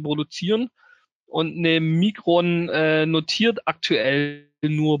Aktie produzieren. Und eine Micron notiert aktuell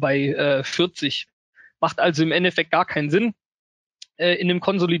nur bei 40. Macht also im Endeffekt gar keinen Sinn in einem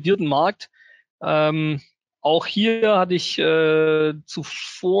konsolidierten Markt. Auch hier hatte ich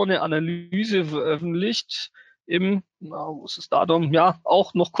zuvor eine Analyse veröffentlicht wo ist das Datum? Ja,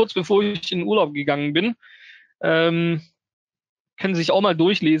 auch noch kurz bevor ich in Urlaub gegangen bin. Können Sie sich auch mal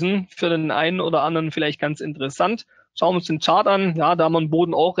durchlesen. Für den einen oder anderen vielleicht ganz interessant. Schauen wir uns den Chart an. Ja, da haben wir den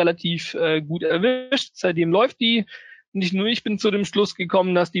Boden auch relativ gut erwischt. Seitdem läuft die. Nicht nur ich bin zu dem Schluss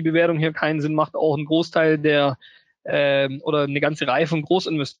gekommen, dass die Bewertung hier keinen Sinn macht. Auch ein Großteil oder eine ganze Reihe von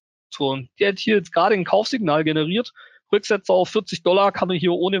Großinvestoren. Die hat hier jetzt gerade ein Kaufsignal generiert. Rücksetzer auf $40 kann man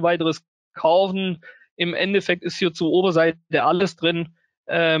hier ohne weiteres kaufen. Im Endeffekt ist hier zur Oberseite alles drin.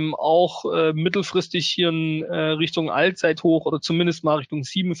 Auch mittelfristig hier in Richtung Allzeithoch oder zumindest mal Richtung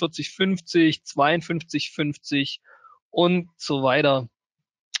 47,50, 52,50 und so weiter.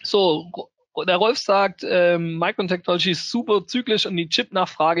 So, der Rolf sagt, Micron Technology ist super zyklisch und die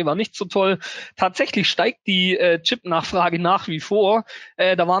Chip-Nachfrage war nicht so toll. Tatsächlich steigt die Chip-Nachfrage nach wie vor.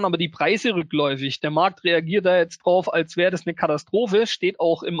 Da waren aber die Preise rückläufig. Der Markt reagiert da jetzt drauf, als wäre das eine Katastrophe. Steht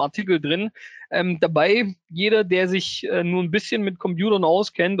auch im Artikel drin. Dabei, jeder, der sich nur ein bisschen mit Computern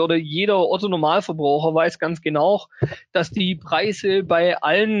auskennt oder jeder Otto-Normalverbraucher weiß ganz genau, dass die Preise bei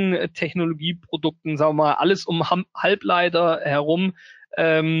allen Technologieprodukten, sagen wir mal, alles um Halbleiter herum,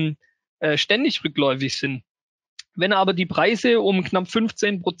 ständig rückläufig sind. Wenn aber die Preise um knapp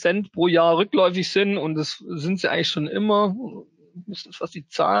 15% pro Jahr rückläufig sind, und das sind sie eigentlich schon immer, müssen fast die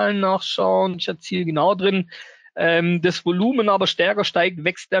Zahlen nachschauen, ich hatte es hier genau drin, das Volumen aber stärker steigt,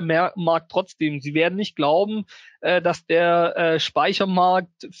 wächst der Markt trotzdem. Sie werden nicht glauben, dass der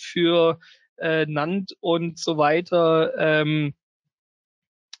Speichermarkt für NAND und so weiter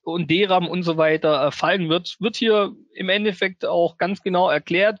und DRAM und so weiter fallen wird hier im Endeffekt auch ganz genau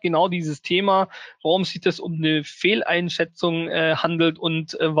erklärt, genau dieses Thema, warum sich das um eine Fehleinschätzung handelt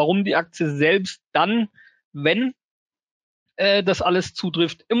und warum die Aktie selbst dann, wenn das alles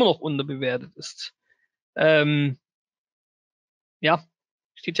zutrifft, immer noch unterbewertet ist. Ja,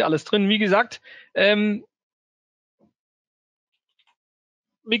 steht hier alles drin. Wie gesagt,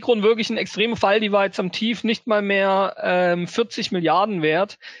 Micron wirklich ein extremer Fall, die war jetzt am Tief nicht mal mehr 40 Milliarden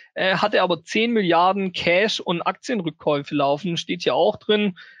wert, hatte aber 10 Milliarden Cash und Aktienrückkäufe laufen, steht hier auch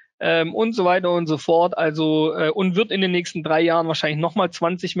drin und so weiter und so fort. Also und wird in den nächsten 3 Jahren wahrscheinlich nochmal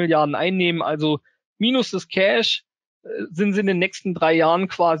 20 Milliarden einnehmen. Also minus das Cash sind sie in den nächsten 3 Jahren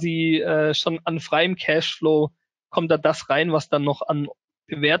quasi schon an freiem Cashflow, kommt da das rein, was dann noch an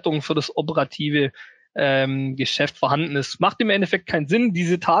Bewertung für das operative Geschäft vorhanden ist. Macht im Endeffekt keinen Sinn.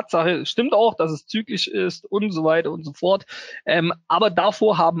 Diese Tatsache stimmt auch, dass es zyklisch ist und so weiter und so fort. Aber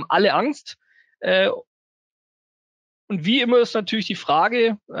davor haben alle Angst. Und wie immer ist natürlich die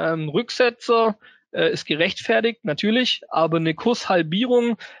Frage, Rücksetzer ist gerechtfertigt, natürlich, aber eine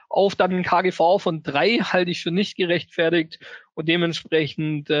Kurshalbierung auf dann ein KGV von 3 halte ich für nicht gerechtfertigt und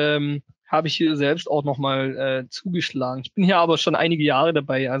dementsprechend habe ich hier selbst auch nochmal zugeschlagen. Ich bin hier aber schon einige Jahre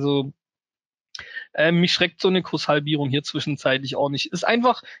dabei, also mich schreckt so eine Kurshalbierung hier zwischenzeitlich auch nicht. Ist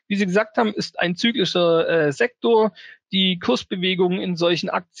einfach, wie Sie gesagt haben, ist ein zyklischer Sektor. Die Kursbewegungen in solchen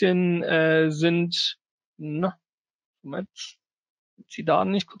Aktien sind, Moment, die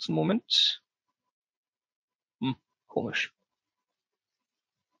Daten nicht, kurz einen Moment. Komisch.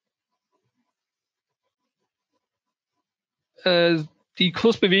 Die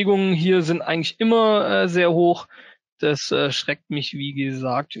Kursbewegungen hier sind eigentlich immer sehr hoch. Das schreckt mich, wie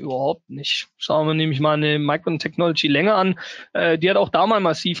gesagt, überhaupt nicht. Schauen wir nämlich mal eine Micron Technology länger an. Die hat auch da mal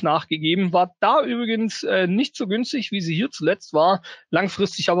massiv nachgegeben. War da übrigens nicht so günstig, wie sie hier zuletzt war.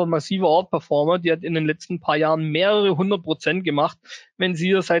 Langfristig aber massiver Outperformer. Die hat in den letzten paar Jahren mehrere 100% gemacht. Wenn Sie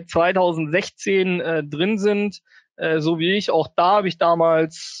hier seit 2016 drin sind, so wie ich, auch da habe ich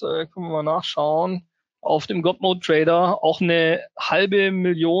damals, können wir mal nachschauen, auf dem God-Mode Trader auch eine halbe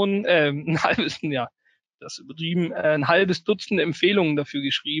Million, ein halbes, ja, das übertrieben, ein halbes Dutzend Empfehlungen dafür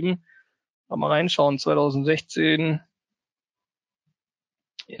geschrieben. Mal reinschauen, 2016,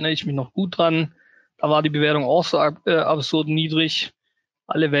 erinnere ich mich noch gut dran. Da war die Bewertung auch so absurd niedrig.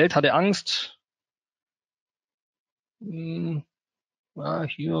 Alle Welt hatte Angst. Ja,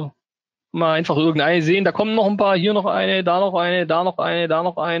 hier mal einfach irgendeine sehen. Da kommen noch ein paar, hier noch eine, da noch eine, da noch eine, da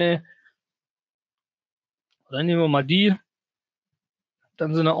noch eine. Dann nehmen wir mal die.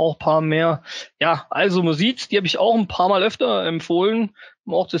 Dann sind da auch ein paar mehr. Ja, also man sieht's, die habe ich auch ein paar Mal öfter empfohlen.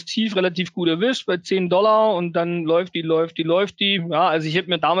 Haben auch das Tief relativ gut erwischt bei $10 und dann läuft die. Ja, also ich hätte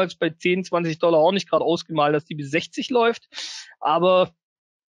mir damals bei 10, $20 auch nicht gerade ausgemalt, dass die bis 60 läuft. Aber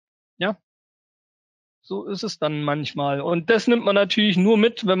ja, so ist es dann manchmal. Und das nimmt man natürlich nur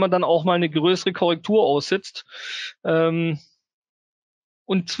mit, wenn man dann auch mal eine größere Korrektur aussitzt.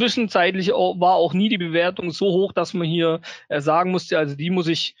 Und zwischenzeitlich war auch nie die Bewertung so hoch, dass man hier sagen musste, also hier muss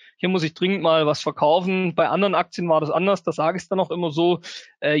ich dringend mal was verkaufen. Bei anderen Aktien war das anders, das sage ich dann auch immer so.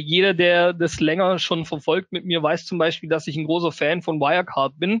 Jeder, der das länger schon verfolgt mit mir, weiß zum Beispiel, dass ich ein großer Fan von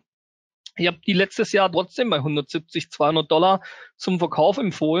Wirecard bin. Ich habe die letztes Jahr trotzdem bei 170, $200 zum Verkauf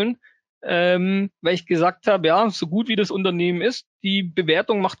empfohlen, weil ich gesagt habe, ja, so gut wie das Unternehmen ist, die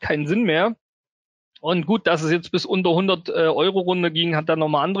Bewertung macht keinen Sinn mehr. Und gut, dass es jetzt bis unter 100 Euro runter ging, hat dann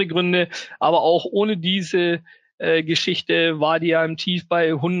nochmal andere Gründe. Aber auch ohne diese Geschichte war die ja im Tief bei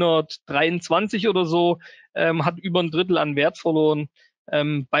 123 oder so, hat über ein Drittel an Wert verloren.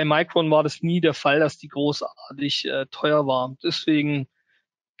 Bei Micron war das nie der Fall, dass die großartig teuer war. Deswegen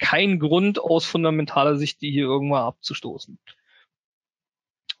kein Grund aus fundamentaler Sicht, die hier irgendwann abzustoßen.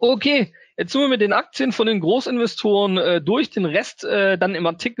 Okay, jetzt sind wir mit den Aktien von den Großinvestoren durch. Den Rest dann im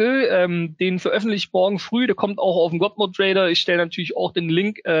Artikel, den veröffentliche ich morgen früh. Der kommt auch auf dem Godmode Trader. Ich stelle natürlich auch den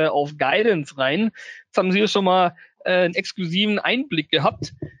Link auf Guidance rein. Jetzt haben Sie hier schon mal einen exklusiven Einblick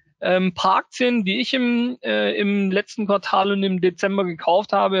gehabt. Paar Aktien, die ich im letzten Quartal und im Dezember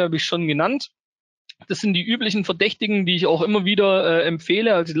gekauft habe ich schon genannt. Das sind die üblichen Verdächtigen, die ich auch immer wieder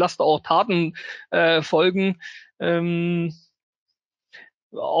empfehle. Also lasst auch Taten folgen.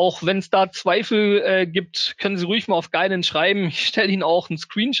 Auch wenn es da Zweifel gibt, können Sie ruhig mal auf Guidance schreiben. Ich stelle Ihnen auch einen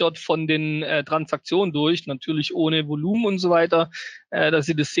Screenshot von den Transaktionen durch, natürlich ohne Volumen und so weiter, dass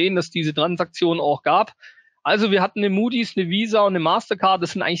Sie das sehen, dass diese Transaktionen auch gab. Also wir hatten eine Moody's, eine Visa und eine Mastercard.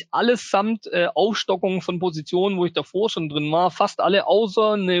 Das sind eigentlich allesamt Aufstockungen von Positionen, wo ich davor schon drin war. Fast alle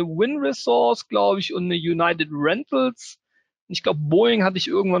außer eine Win Resource, glaube ich, und eine United Rentals. Ich glaube, Boeing hatte ich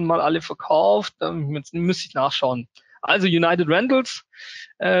irgendwann mal alle verkauft. Jetzt müsste ich nachschauen. Also United Rentals,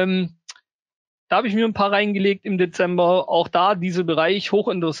 da habe ich mir ein paar reingelegt im Dezember. Auch da dieser Bereich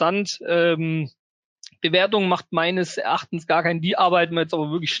hochinteressant. Bewertung macht meines Erachtens gar keinen. Die arbeiten wir jetzt aber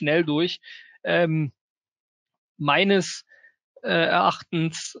wirklich schnell durch. Meines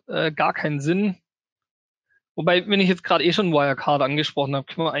Erachtens gar keinen Sinn. Wobei, wenn ich jetzt gerade schon Wirecard angesprochen habe,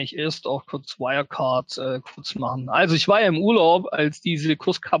 können wir eigentlich erst auch kurz Wirecard kurz machen. Also ich war ja im Urlaub, als diese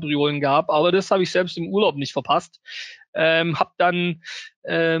Kurskapriolen gab, aber das habe ich selbst im Urlaub nicht verpasst. Hab dann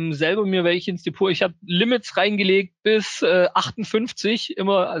selber mir welche ins Depot. Ich habe Limits reingelegt bis 58,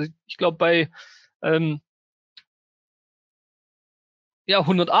 immer, also ich glaube bei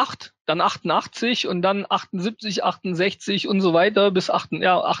 108, dann 88 und dann 78, 68 und so weiter bis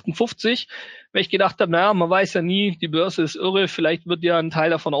 58, weil ich gedacht habe, naja, man weiß ja nie, die Börse ist irre, vielleicht wird ja ein Teil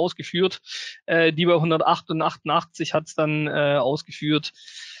davon ausgeführt. Die bei 108 und 88 hat es dann ausgeführt.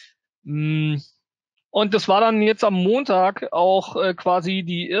 Und das war dann jetzt am Montag auch quasi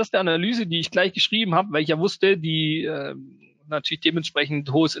die erste Analyse, die ich gleich geschrieben habe, weil ich ja wusste, die natürlich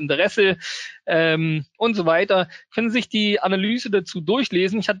dementsprechend hohes Interesse und so weiter. Können sich die Analyse dazu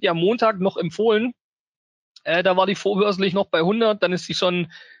durchlesen. Ich hatte die am Montag noch empfohlen. Da war die vorbörslich noch bei 100, dann ist sie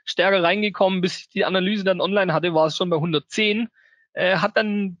schon stärker reingekommen. Bis ich die Analyse dann online hatte, war es schon bei 110. Hat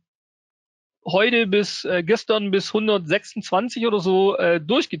dann heute bis gestern bis 126 oder so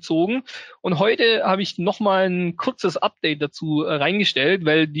durchgezogen. Und heute habe ich nochmal ein kurzes Update dazu reingestellt,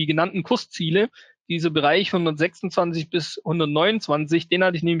 weil die genannten Kursziele, dieser Bereich 126 bis 129, den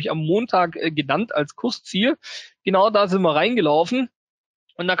hatte ich nämlich am Montag genannt als Kursziel. Genau da sind wir reingelaufen.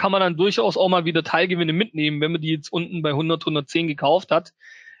 Und da kann man dann durchaus auch mal wieder Teilgewinne mitnehmen, wenn man die jetzt unten bei 100, 110 gekauft hat.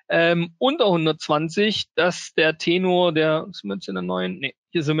 Unter 120, dass der Tenor, sind wir jetzt in der neuen? Nee,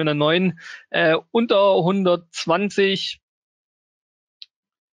 hier sind wir in der neuen. Unter 120,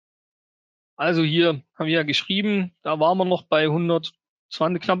 also hier haben wir ja geschrieben, da waren wir noch bei 120,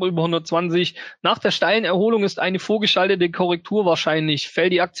 knapp über 120. Nach der steilen Erholung ist eine vorgeschaltete Korrektur wahrscheinlich.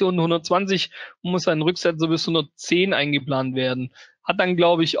 Fällt die Aktion 120, muss ein Rücksetzer bis 110 eingeplant werden. Hat dann,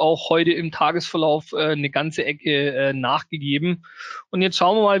 glaube ich, auch heute im Tagesverlauf eine ganze Ecke nachgegeben. Und jetzt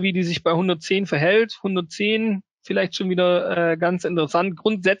schauen wir mal, wie die sich bei 110 verhält. 110 vielleicht schon wieder ganz interessant.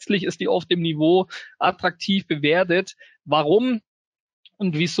 Grundsätzlich ist die auf dem Niveau attraktiv bewertet. Warum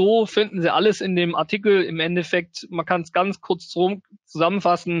und wieso, finden Sie alles in dem Artikel. Im Endeffekt, man kann es ganz kurz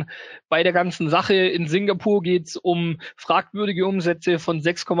zusammenfassen. Bei der ganzen Sache in Singapur geht es um fragwürdige Umsätze von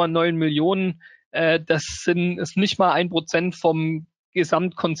 6,9 Millionen. Das ist nicht mal 1% vom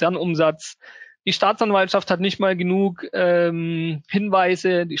Gesamtkonzernumsatz. Die Staatsanwaltschaft hat nicht mal genug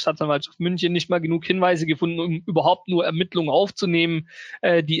Hinweise, die Staatsanwaltschaft München nicht mal genug Hinweise gefunden, um überhaupt nur Ermittlungen aufzunehmen.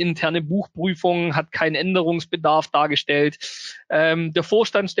 Die interne Buchprüfung hat keinen Änderungsbedarf dargestellt. Der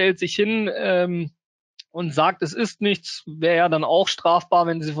Vorstand stellt sich hin und sagt, es ist nichts, wäre ja dann auch strafbar,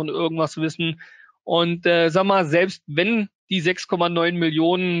 wenn sie von irgendwas wissen. Und sag mal, selbst wenn die 6,9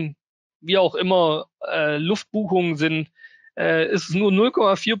 Millionen, wie auch immer, Luftbuchungen sind, ist es nur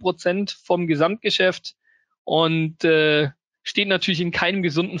 0,4% vom Gesamtgeschäft und steht natürlich in keinem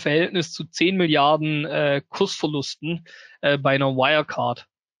gesunden Verhältnis zu 10 Milliarden Kursverlusten bei einer Wirecard.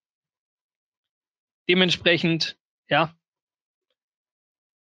 Dementsprechend, ja,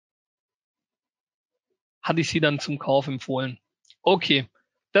 hatte ich sie dann zum Kauf empfohlen. Okay,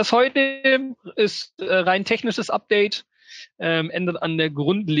 das heute ist rein technisches Update, ändert an der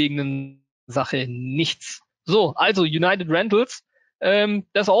grundlegenden Sache nichts. So, also United Rentals, das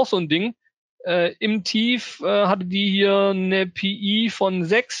ist auch so ein Ding. Im Tief hatte die hier eine PI von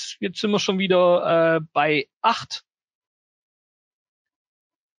 6, jetzt sind wir schon wieder bei 8.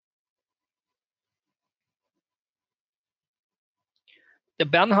 Der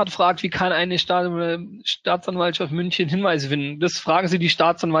Bernhard fragt, wie kann eine Staatsanwaltschaft München Hinweise finden? Das fragen Sie die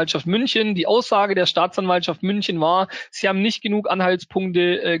Staatsanwaltschaft München. Die Aussage der Staatsanwaltschaft München war, sie haben nicht genug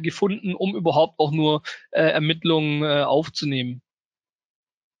Anhaltspunkte gefunden, um überhaupt auch nur Ermittlungen aufzunehmen.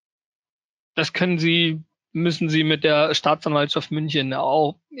 Das müssen Sie mit der Staatsanwaltschaft München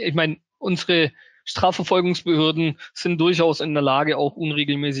auch. Ich meine, unsere Strafverfolgungsbehörden sind durchaus in der Lage, auch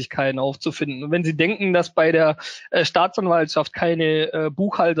Unregelmäßigkeiten aufzufinden. Und wenn Sie denken, dass bei der Staatsanwaltschaft keine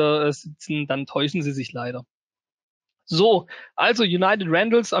Buchhalter sitzen, dann täuschen Sie sich leider. So, also United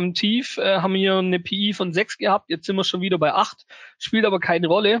Rentals am Tief haben hier eine PI von 6 gehabt, jetzt sind wir schon wieder bei 8, spielt aber keine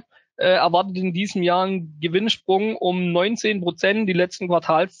Rolle. Erwartet in diesem Jahr einen Gewinnsprung um 19%. Die letzten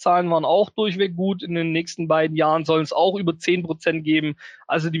Quartalszahlen waren auch durchweg gut. In den nächsten beiden Jahren sollen es auch über 10% geben.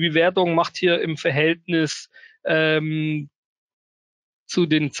 Also die Bewertung macht hier im Verhältnis zu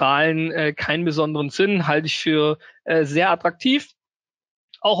den Zahlen keinen besonderen Sinn. Halte ich für sehr attraktiv.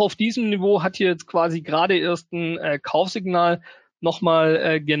 Auch auf diesem Niveau hat hier jetzt quasi gerade erst ein Kaufsignal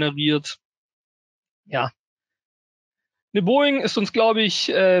nochmal generiert. Ja. Eine Boeing ist uns, glaube ich,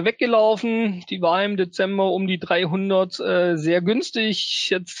 weggelaufen. Die war im Dezember um die 300 sehr günstig.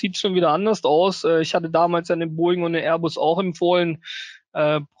 Jetzt sieht es schon wieder anders aus. Ich hatte damals eine Boeing und eine Airbus auch empfohlen.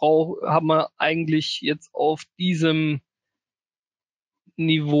 Haben wir eigentlich jetzt auf diesem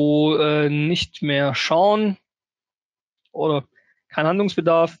Niveau nicht mehr schauen. Oder kein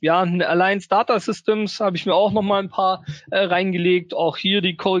Handlungsbedarf. Ja, eine Alliance Data Systems habe ich mir auch nochmal ein paar reingelegt. Auch hier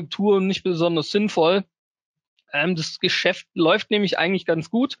die Korrektur nicht besonders sinnvoll. Das Geschäft läuft nämlich eigentlich ganz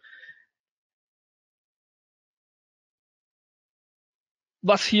gut.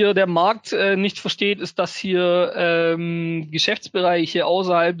 Was hier der Markt nicht versteht, ist, dass hier Geschäftsbereiche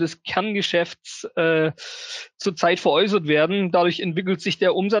außerhalb des Kerngeschäfts zurzeit veräußert werden. Dadurch entwickelt sich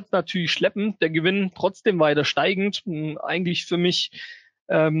der Umsatz natürlich schleppend, der Gewinn trotzdem weiter steigend. Eigentlich für mich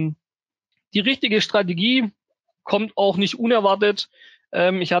die richtige Strategie, kommt auch nicht unerwartet.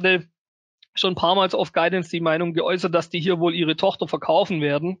 Ich hatte schon ein paar Mal auf Guidance die Meinung geäußert, dass die hier wohl ihre Tochter verkaufen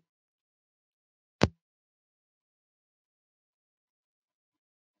werden.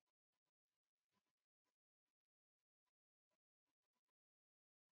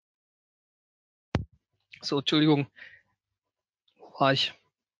 So, Entschuldigung, wo war ich?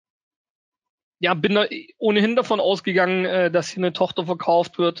 Ja, bin da ohnehin davon ausgegangen, dass hier eine Tochter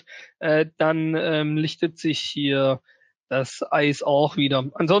verkauft wird. Dann lichtet sich hier das Eis auch wieder.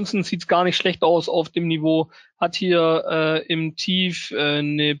 Ansonsten sieht's gar nicht schlecht aus auf dem Niveau. Hat hier im Tief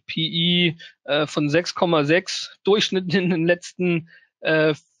eine PI von 6,6. Durchschnitt in den letzten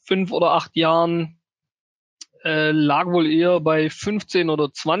 5 oder 8 Jahren lag wohl eher bei 15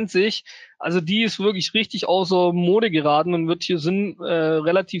 oder 20. Also die ist wirklich richtig außer Mode geraten und wird hier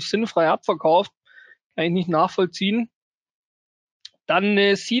relativ sinnfrei abverkauft. Kann ich nicht nachvollziehen. Dann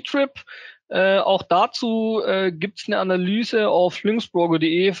eine C-Trip. Auch dazu gibt's eine Analyse auf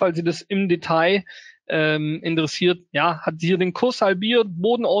lynxbroker.de, falls Sie das im Detail interessiert. Ja, hat hier den Kurs halbiert,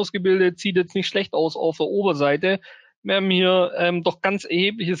 Boden ausgebildet, sieht jetzt nicht schlecht aus auf der Oberseite. Wir haben hier doch ganz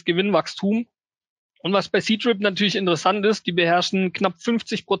erhebliches Gewinnwachstum. Und was bei Ctrip natürlich interessant ist, die beherrschen knapp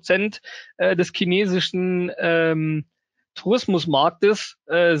 50% des chinesischen Tourismusmarktes,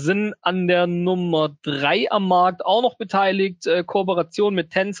 sind an der Nummer 3 am Markt auch noch beteiligt. Kooperation mit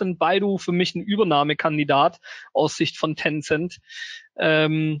Tencent, Baidu, für mich ein Übernahmekandidat aus Sicht von Tencent.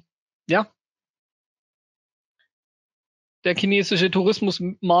 Ja, der chinesische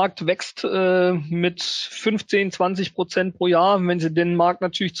Tourismusmarkt wächst mit 15-20% pro Jahr. Wenn sie den Markt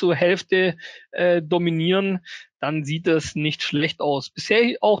natürlich zur Hälfte dominieren, dann sieht das nicht schlecht aus.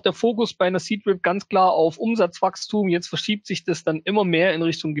 Bisher auch der Fokus bei einer Seedrip ganz klar auf Umsatzwachstum. Jetzt verschiebt sich das dann immer mehr in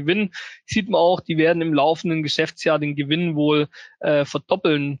Richtung Gewinn. Sieht man auch, die werden im laufenden Geschäftsjahr den Gewinn wohl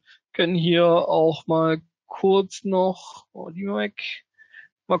verdoppeln. Können hier auch mal kurz noch,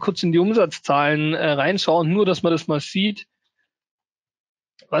 mal kurz in die Umsatzzahlen reinschauen, nur dass man das mal sieht,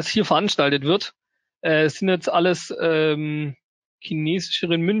 was hier veranstaltet wird. Es sind jetzt alles chinesische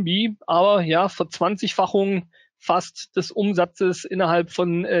Renminbi, aber ja, Verzwanzigfachung fast des Umsatzes innerhalb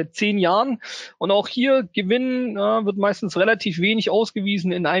von 10 Jahren. Und auch hier Gewinn wird meistens relativ wenig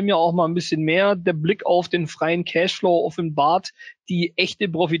ausgewiesen, in einem Jahr auch mal ein bisschen mehr. Der Blick auf den freien Cashflow offenbart die echte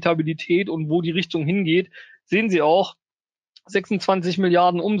Profitabilität und wo die Richtung hingeht. Sehen Sie auch, 26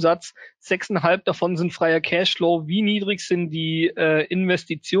 Milliarden Umsatz, 6,5 davon sind freier Cashflow. Wie niedrig sind die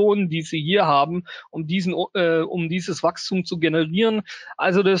Investitionen, die Sie hier haben, um dieses Wachstum zu generieren?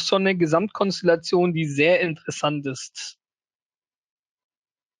 Also das ist schon eine Gesamtkonstellation, die sehr interessant ist.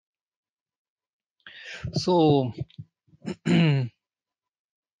 So.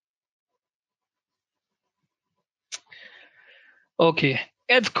 Okay.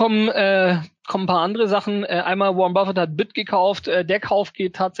 Jetzt kommen ein paar andere Sachen. Einmal Warren Buffett hat Bit gekauft. Der Kauf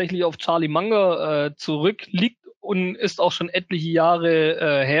geht tatsächlich auf Charlie Munger zurück, liegt und ist auch schon etliche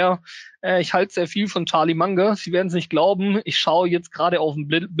Jahre her. Ich halte sehr viel von Charlie Munger. Sie werden es nicht glauben. Ich schaue jetzt gerade auf ein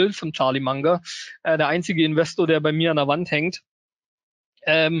Bild von Charlie Munger, der einzige Investor, der bei mir an der Wand hängt.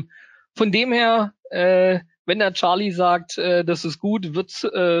 Von dem her, wenn der Charlie sagt, das ist gut, wird es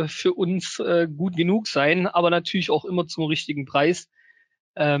für uns gut genug sein, aber natürlich auch immer zum richtigen Preis.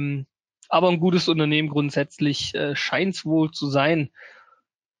 Aber ein gutes Unternehmen grundsätzlich scheint es wohl zu sein.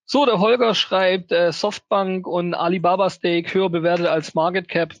 So, der Holger schreibt, Softbank und Alibaba Stake höher bewertet als Market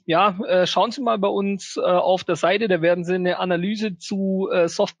Cap. Ja, schauen Sie mal bei uns auf der Seite, da werden Sie eine Analyse zu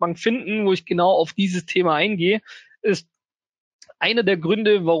Softbank finden, wo ich genau auf dieses Thema eingehe. Ist einer der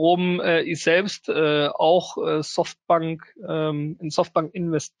Gründe, warum ich selbst auch in Softbank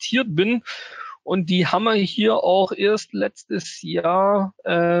investiert bin. Und die haben wir hier auch erst letztes Jahr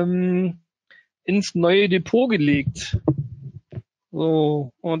ins neue Depot gelegt.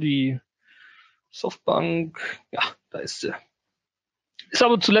 So, und die Softbank, ja, da ist sie. Ist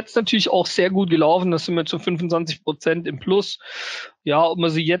aber zuletzt natürlich auch sehr gut gelaufen. Das sind wir zu 25% im Plus. Ja, ob man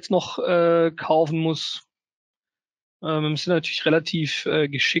sie jetzt noch kaufen muss, sind natürlich relativ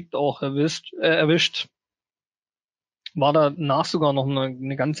geschickt auch erwischt. War danach sogar noch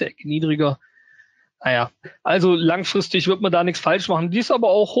eine ganze Ecke niedriger. Naja, also langfristig wird man da nichts falsch machen. Die ist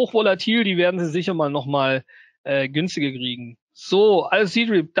aber auch hochvolatil, die werden sie sicher mal nochmal günstiger kriegen. So, als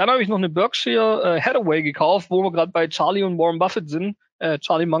Seedrip. Dann habe ich noch eine Berkshire Hathaway gekauft, wo wir gerade bei Charlie und Warren Buffett sind.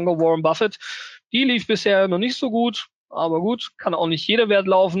 Charlie Munger, Warren Buffett. Die lief bisher noch nicht so gut, aber gut, kann auch nicht jeder Wert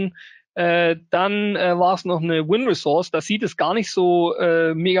laufen. Dann war es noch eine Win Resource, da sieht es gar nicht so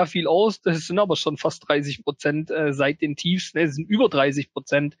mega viel aus, das sind aber schon fast 30% seit den Tiefs, es sind über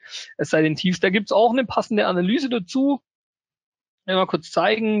 30% seit den Tiefs. Da gibt's auch eine passende Analyse dazu. Mal kurz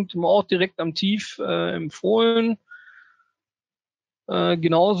zeigen, die haben wir auch direkt am Tief empfohlen.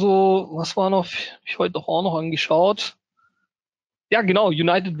 Genauso, was war noch, habe ich heute doch auch noch angeschaut. Ja genau,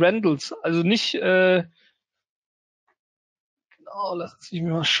 United Rentals, also nicht lass mich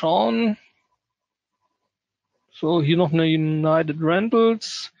mal schauen. So, hier noch eine United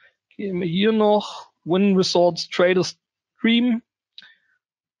Rentals. Gehen wir hier noch. Win Resorts Traders Stream.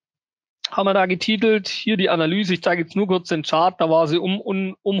 Haben wir da getitelt. Hier die Analyse. Ich zeige jetzt nur kurz den Chart. Da war sie um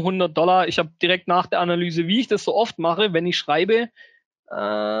 $100. Ich habe direkt nach der Analyse, wie ich das so oft mache, wenn ich schreibe,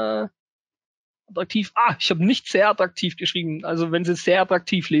 attraktiv. Ich habe nicht sehr attraktiv geschrieben. Also wenn Sie sehr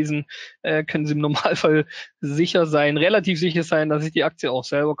attraktiv lesen, können Sie im Normalfall relativ sicher sein, dass ich die Aktie auch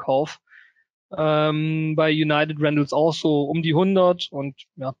selber kaufe. Bei United Rentals auch so um die 100 und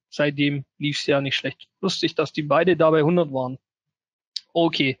ja, seitdem lief es ja nicht schlecht. Lustig, dass die beide da bei 100 waren.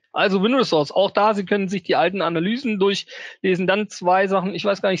 Okay, also Win Resource, auch da, Sie können sich die alten Analysen durchlesen. Dann 2 Sachen, ich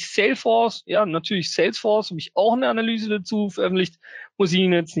weiß gar nicht, Salesforce, ja, natürlich Salesforce, habe ich auch eine Analyse dazu veröffentlicht, muss ich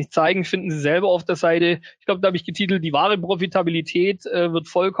Ihnen jetzt nicht zeigen, finden Sie selber auf der Seite. Ich glaube, da habe ich getitelt, die wahre Profitabilität wird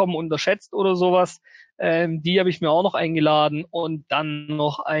vollkommen unterschätzt oder sowas. Die habe ich mir auch noch eingeladen und dann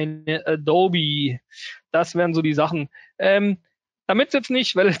noch eine Adobe. Das wären so die Sachen. Damit jetzt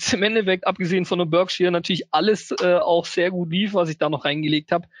nicht, weil jetzt im Endeffekt, abgesehen von der Berkshire, natürlich alles auch sehr gut lief, was ich da noch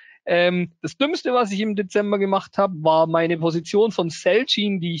reingelegt habe. Das Dümmste, was ich im Dezember gemacht habe, war meine Position von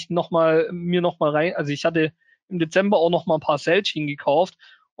Celgene, die ich mir noch mal rein, also ich hatte im Dezember auch noch mal ein paar Celgene gekauft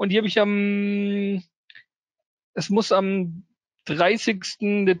und die habe ich es muss am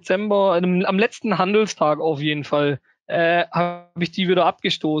 30. Dezember, am letzten Handelstag auf jeden Fall, habe ich die wieder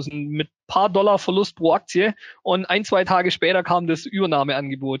abgestoßen mit paar Dollar Verlust pro Aktie und 1, 2 Tage später kam das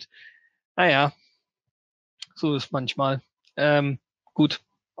Übernahmeangebot. Naja, so ist manchmal. Gut,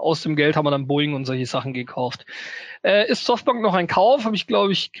 aus dem Geld haben wir dann Boeing und solche Sachen gekauft. Ist Softbank noch ein Kauf? Habe ich,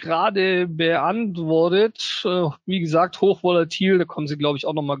 glaube ich, gerade beantwortet. Wie gesagt, hochvolatil, da kommen sie, glaube ich,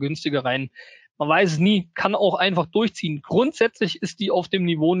 auch nochmal günstiger rein. Man weiß es nie, kann auch einfach durchziehen. Grundsätzlich ist die auf dem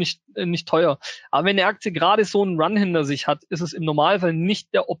Niveau nicht teuer. Aber wenn eine Aktie gerade so einen Run hinter sich hat, ist es im Normalfall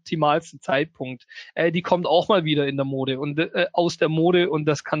nicht der optimalste Zeitpunkt. Die kommt auch mal wieder in der Mode und aus der Mode und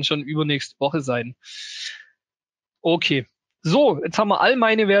das kann schon übernächste Woche sein. Okay. So, jetzt haben wir all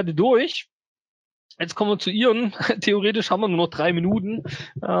meine Werte durch. Jetzt kommen wir zu ihren. Theoretisch haben wir nur noch 3 Minuten.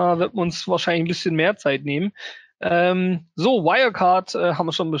 Wird man uns wahrscheinlich ein bisschen mehr Zeit nehmen. So, Wirecard haben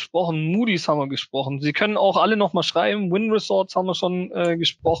wir schon besprochen, Moody's haben wir gesprochen. Sie können auch alle nochmal schreiben. Win Resorts haben wir schon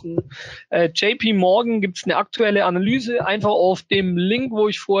gesprochen. JP Morgan gibt's eine aktuelle Analyse. Einfach auf dem Link, wo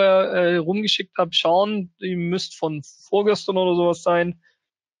ich vorher rumgeschickt habe, schauen. Die müsste von vorgestern oder sowas sein.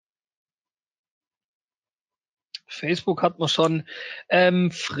 Facebook hat man schon.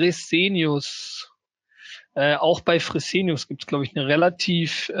 Fresenius. Auch bei Fresenius gibt es, glaube ich, eine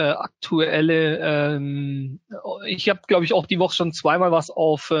relativ aktuelle, ich habe, glaube ich, auch die Woche schon zweimal was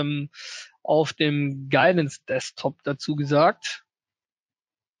auf dem Guidance Desktop dazu gesagt.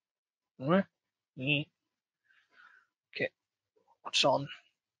 Okay, mal schauen.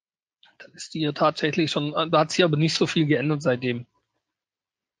 Dann ist die hier tatsächlich schon, da hat sich aber nicht so viel geändert seitdem.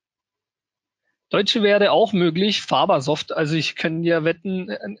 Deutsche Werte auch möglich, Fabersoft, also ich kann ja wetten,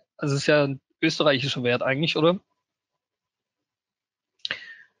 also es ist ja ein österreichischer Wert eigentlich, oder?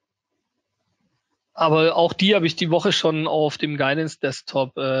 Aber auch die habe ich die Woche schon auf dem Guidance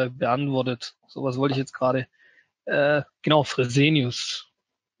Desktop beantwortet. So, was wollte ich jetzt gerade? Genau, Fresenius.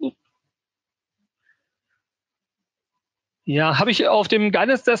 Ja, habe ich auf dem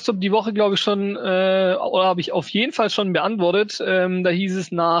Guidance Desktop die Woche, glaube ich, schon, oder habe ich auf jeden Fall schon beantwortet. Da hieß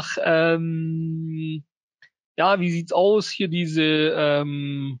es nach, ja, wie sieht's aus? Hier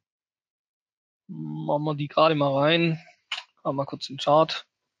machen wir die gerade mal rein. Mal kurz den Chart.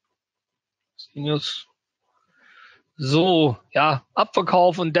 Fresenius. So, ja,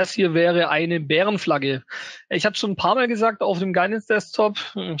 Abverkauf und das hier wäre eine Bärenflagge. Ich hatte schon ein paar Mal gesagt auf dem Guidance Desktop,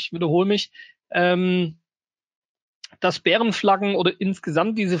 ich wiederhole mich, dass Bärenflaggen oder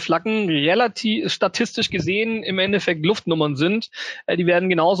insgesamt diese Flaggen relativ statistisch gesehen im Endeffekt Luftnummern sind. Die werden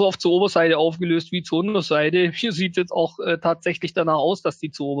genauso oft zur Oberseite aufgelöst wie zur Unterseite. Hier sieht es jetzt auch tatsächlich danach aus, dass die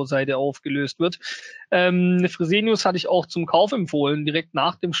zur Oberseite aufgelöst wird. Fresenius hatte ich auch zum Kauf empfohlen, direkt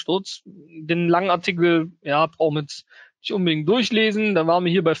nach dem Sturz. Den langen Artikel, ja, brauchen wir jetzt nicht unbedingt durchlesen. Da waren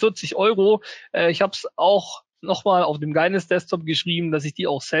wir hier bei 40 Euro. Ich habe es auch nochmal auf dem Guidance Desktop geschrieben, dass ich die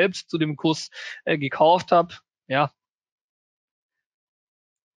auch selbst zu dem Kurs gekauft habe. Ja,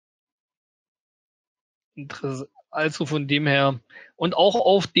 also von dem her und auch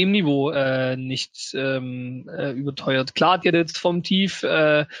auf dem Niveau nicht überteuert. Klar hat jetzt vom Tief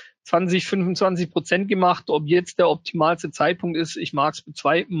 20-25% gemacht. Ob jetzt der optimalste Zeitpunkt ist,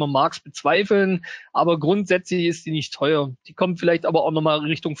 man mag es bezweifeln, aber grundsätzlich ist die nicht teuer. Die kommt vielleicht aber auch nochmal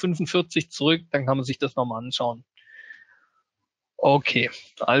Richtung 45 zurück, dann kann man sich das nochmal anschauen. Okay,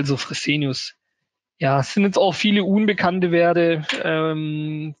 also Fresenius. Ja, es sind jetzt auch viele unbekannte Werte,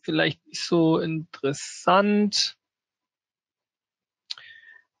 vielleicht nicht so interessant.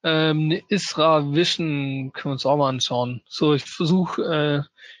 Isra Vision können wir uns auch mal anschauen. So, ich versuche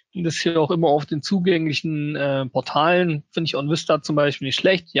das hier auch immer auf den zugänglichen Portalen. Finde ich OnVista zum Beispiel nicht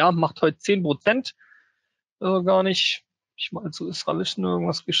schlecht. Ja, macht heute 10%. Gar nicht. Ich mal zu Isra Vision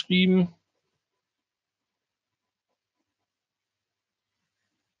irgendwas geschrieben.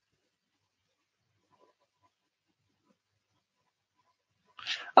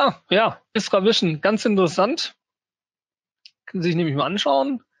 Ja, Isra Vision, ganz interessant. Können Sie sich nämlich mal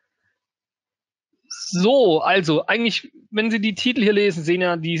anschauen. So, also eigentlich, wenn Sie die Titel hier lesen, sehen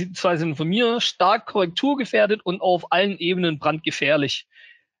ja, die zwei sind von mir, stark korrekturgefährdet und auf allen Ebenen brandgefährlich.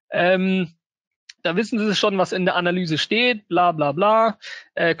 Da wissen Sie schon, was in der Analyse steht, bla bla bla.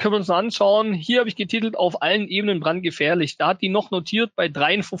 Können wir uns noch anschauen. Hier habe ich getitelt, auf allen Ebenen brandgefährlich. Da hat die noch notiert bei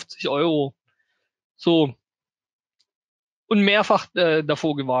 53 Euro. So. Und mehrfach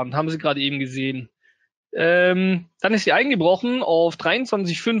davor gewarnt, haben Sie gerade eben gesehen. Dann ist sie eingebrochen auf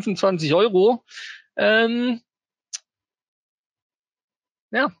 23, 25 Euro. Ja,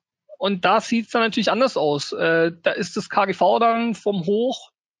 und da sieht es dann natürlich anders aus. Da ist das KGV dann vom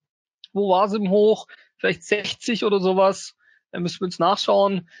Hoch. Wo war es im Hoch? Vielleicht 60 oder sowas. Müssen wir uns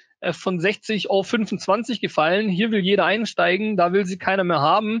nachschauen. Von 60 auf 25 gefallen. Hier will jeder einsteigen. Da will sie keiner mehr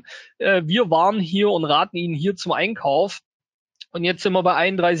haben. Wir warnen hier und raten Ihnen hier zum Einkauf. Und jetzt sind wir bei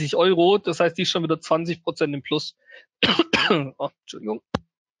 31 Euro. Das heißt, die ist schon wieder 20% im Plus. Oh, Entschuldigung.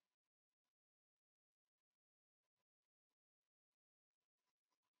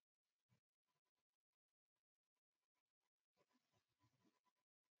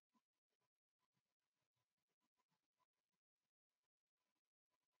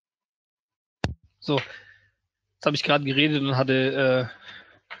 So, jetzt habe ich gerade geredet und hatte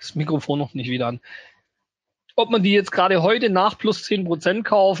das Mikrofon noch nicht wieder an. Ob man die jetzt gerade heute nach plus 10%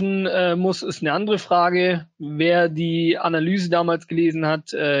 kaufen muss, ist eine andere Frage. Wer die Analyse damals gelesen hat,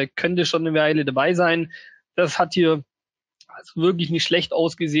 könnte schon eine Weile dabei sein. Das hat hier also wirklich nicht schlecht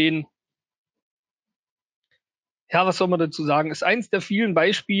ausgesehen. Ja, was soll man dazu sagen? Ist eins der vielen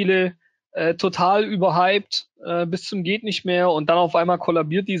Beispiele, total überhyped, bis zum geht nicht mehr und dann auf einmal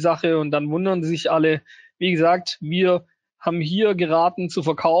kollabiert die Sache und dann wundern sich alle. Wie gesagt, wir haben hier geraten zu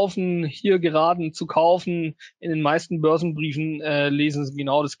verkaufen, hier geraten zu kaufen. In den meisten Börsenbriefen lesen sie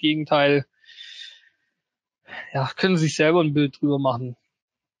genau das Gegenteil. Ja, können Sie sich selber ein Bild drüber machen.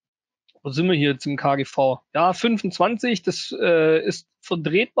 Wo sind wir hier jetzt im KGV? Ja, 25, das ist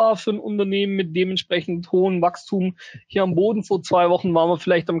vertretbar für ein Unternehmen mit dementsprechend hohem Wachstum. Hier am Boden vor 2 Wochen waren wir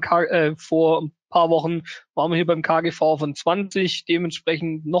vielleicht vor ein paar Wochen waren wir hier beim KGV von 20,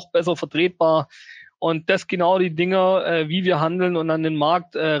 dementsprechend noch besser vertretbar. Und das genau die Dinger, wie wir handeln und an den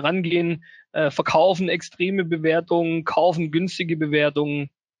Markt rangehen, verkaufen extreme Bewertungen, kaufen günstige Bewertungen.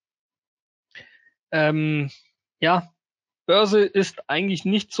 Ja, Börse ist eigentlich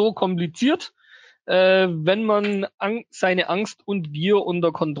nicht so kompliziert, wenn man seine Angst und Gier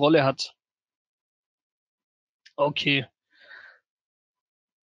unter Kontrolle hat. Okay,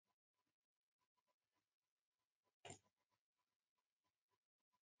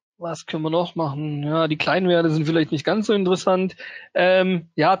 was können wir noch machen? Ja, die kleinen Werte sind vielleicht nicht ganz so interessant.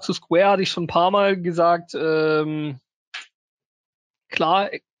 Ja, zu Square hatte ich schon ein paar Mal gesagt. Klar,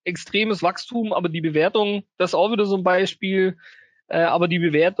 extremes Wachstum, aber die Bewertung, das ist auch wieder so ein Beispiel. Aber die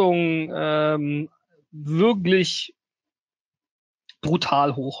Bewertung wirklich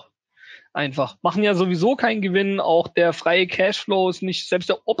brutal hoch. Einfach. Machen ja sowieso keinen Gewinn. Auch der freie Cashflow ist nicht, selbst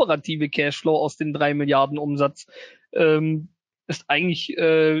der operative Cashflow aus den 3 Milliarden Umsatz ist eigentlich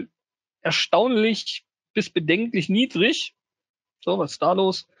erstaunlich bis bedenklich niedrig. So, was ist da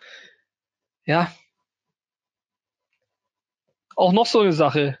los? Ja, auch noch so eine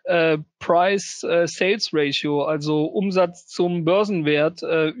Sache. Price-Sales-Ratio, also Umsatz zum Börsenwert,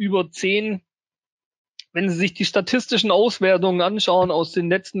 über 10. Wenn Sie sich die statistischen Auswertungen anschauen aus den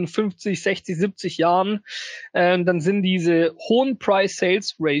letzten 50, 60, 70 Jahren, dann sind diese hohen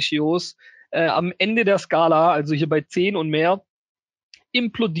Price-Sales-Ratios am Ende der Skala, also hier bei 10 und mehr,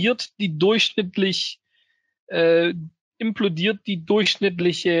 implodiert die äh,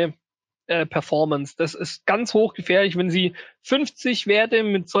 durchschnittliche Performance. Das ist ganz hochgefährlich, wenn Sie 50 Werte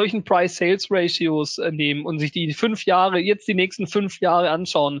mit solchen Price-Sales-Ratios nehmen und sich die 5 Jahre, jetzt die nächsten 5 Jahre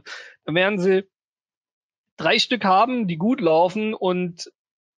anschauen, dann werden Sie 3 Stück haben, die gut laufen und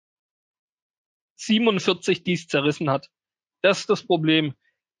 47, die es zerrissen hat. Das ist das Problem.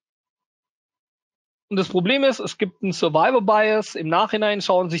 Und das Problem ist, es gibt einen Survivor Bias. Im Nachhinein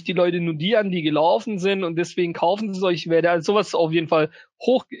schauen sich die Leute nur die an, die gelaufen sind und deswegen kaufen sie solche Werte. Also sowas ist auf jeden Fall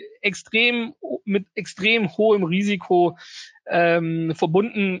mit extrem hohem Risiko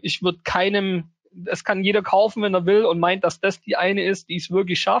verbunden. Ich würde es kann jeder kaufen, wenn er will und meint, dass das die eine ist, die es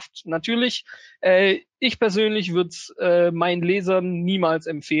wirklich schafft. Natürlich, ich persönlich würde es meinen Lesern niemals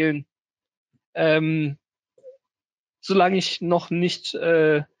empfehlen, solange ich noch nicht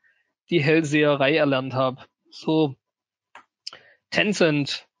die Hellseherei erlernt habe. So,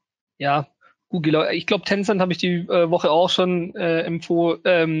 Tencent, ja, Google, ich glaube, Tencent habe ich die Woche auch schon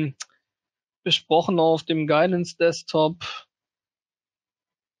besprochen auf dem Guidance Desktop.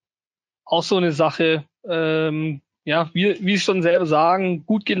 Auch so eine Sache, ja, wie Sie schon selber sagen,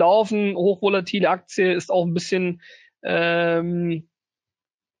 gut gelaufen, hochvolatile Aktie, ist auch ein bisschen, ja,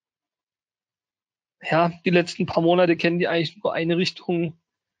 die letzten paar Monate kennen die eigentlich nur eine Richtung.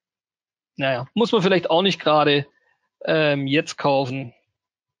 Naja, muss man vielleicht auch nicht gerade jetzt kaufen.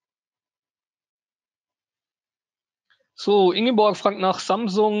 So, Ingeborg fragt nach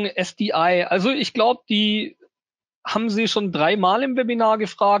Samsung SDI. Also ich glaube, die haben Sie schon 3-mal im Webinar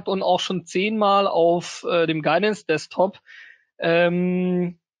gefragt und auch schon 10-mal auf dem Guidance Desktop.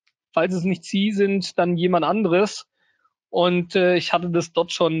 Falls es nicht Sie sind, dann jemand anderes. Und ich hatte das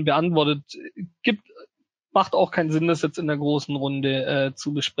dort schon beantwortet. Macht auch keinen Sinn, das jetzt in der großen Runde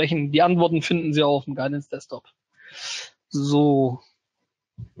zu besprechen. Die Antworten finden Sie auch auf dem Guidance Desktop. So,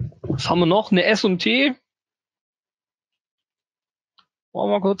 was haben wir noch? Eine S&T. Wollen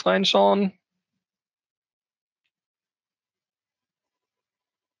wir mal kurz reinschauen.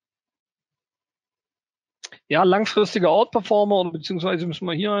 Ja, langfristiger Outperformer, oder beziehungsweise müssen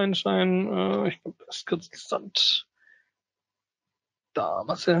wir hier einsteigen. Ich glaube, das ist kurz da,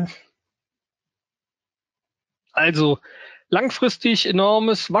 was also langfristig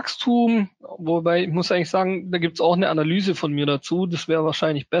enormes Wachstum, wobei ich muss eigentlich sagen, da gibt es auch eine Analyse von mir dazu. Das wäre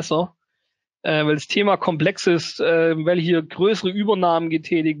wahrscheinlich besser, weil das Thema komplex ist, weil hier größere Übernahmen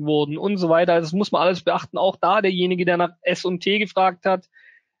getätigt wurden und so weiter. Das muss man alles beachten. Auch da derjenige, der nach S&T gefragt hat,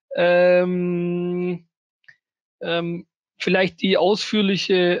 vielleicht die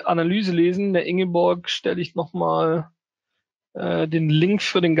ausführliche Analyse lesen. Der Ingeborg stelle ich nochmal den Link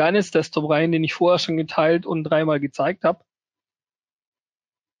für den Guidance Desktop rein, den ich vorher schon geteilt und 3-mal gezeigt habe.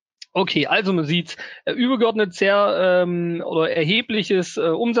 Okay, also man sieht übergeordnet sehr oder erhebliches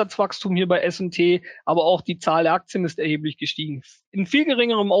Umsatzwachstum hier bei S&T, aber auch die Zahl der Aktien ist erheblich gestiegen. In viel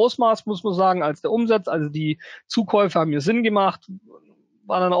geringerem Ausmaß, muss man sagen, als der Umsatz. Also die Zukäufe haben hier Sinn gemacht.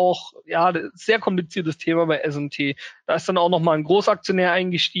 War dann auch ja sehr kompliziertes Thema bei S&T. Da ist dann auch nochmal ein Großaktionär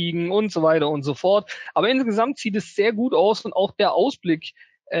eingestiegen und so weiter und so fort. Aber insgesamt sieht es sehr gut aus und auch der Ausblick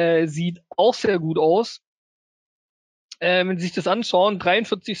sieht auch sehr gut aus. Wenn Sie sich das anschauen,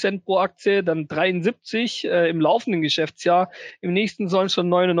 43 Cent pro Aktie, dann 73 im laufenden Geschäftsjahr. Im nächsten sollen es schon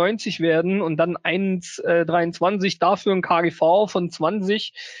 99 werden und dann 1,23. Dafür ein KGV von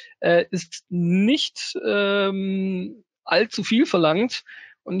 20 ist nicht allzu viel verlangt.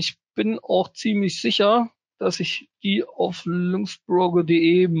 Und ich bin auch ziemlich sicher, dass ich die auf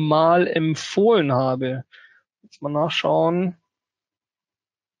lynxbroker.de mal empfohlen habe. Jetzt mal nachschauen.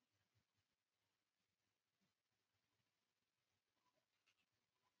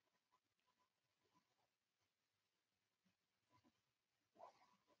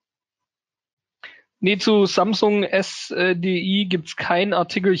 Nee, zu Samsung SDI gibt's keinen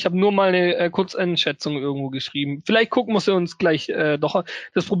Artikel. Ich habe nur mal eine Kurzeinschätzung irgendwo geschrieben. Vielleicht gucken wir sie uns gleich doch.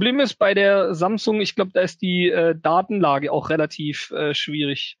 Das Problem ist bei der Samsung, ich glaube, da ist die Datenlage auch relativ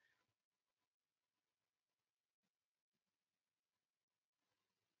schwierig.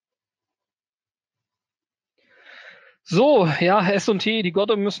 So, ja, S&T, die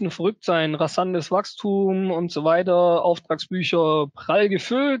Götter müssen verrückt sein. Rasantes Wachstum und so weiter. Auftragsbücher prall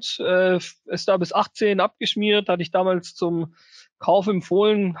gefüllt. Ist da bis 18 abgeschmiert. Hatte ich damals zum Kauf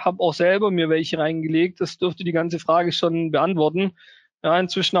empfohlen. Habe auch selber mir welche reingelegt. Das dürfte die ganze Frage schon beantworten. Ja,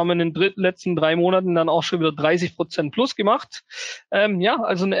 inzwischen haben wir in den letzten 3 Monaten dann auch schon wieder 30% plus gemacht. Ja,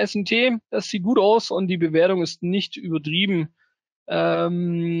 also eine S&T, das sieht gut aus und die Bewertung ist nicht übertrieben.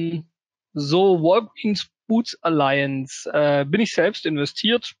 So, Walgreens Boots Alliance. Bin ich selbst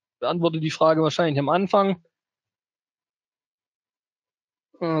investiert? Beantworte die Frage wahrscheinlich am Anfang.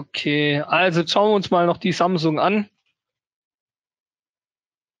 Okay, also jetzt schauen wir uns mal noch die Samsung an.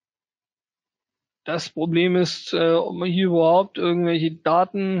 Das Problem ist, ob wir hier überhaupt irgendwelche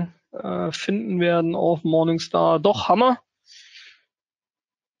Daten finden werden auf Morningstar. Doch, haben wir.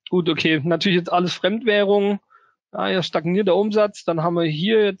 Gut, okay, natürlich jetzt alles Fremdwährung. Ja, hier stagniert der Umsatz, dann haben wir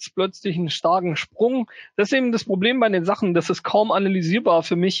hier jetzt plötzlich einen starken Sprung. Das ist eben das Problem bei den Sachen, das ist kaum analysierbar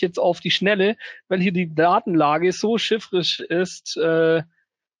für mich jetzt auf die Schnelle, weil hier die Datenlage so chiffrisch ist. Und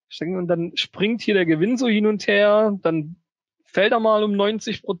dann springt hier der Gewinn so hin und her, dann fällt er mal um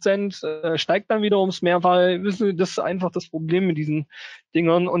 90%, steigt dann wieder ums Mehrfache. Wissen Sie, das ist einfach das Problem mit diesen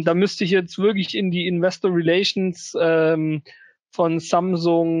Dingern. Und da müsste ich jetzt wirklich in die Investor Relations von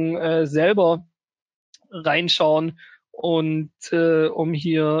Samsung selber reinschauen und um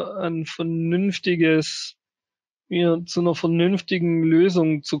hier zu einer vernünftigen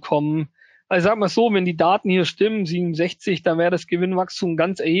Lösung zu kommen. Also sag mal so, wenn die Daten hier stimmen, 67, dann wäre das Gewinnwachstum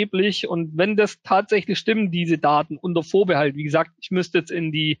ganz erheblich. Und wenn das tatsächlich stimmen, diese Daten unter Vorbehalt, wie gesagt, ich müsste jetzt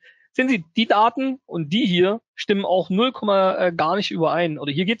sehen Sie, die Daten und die hier stimmen auch 0, gar nicht überein.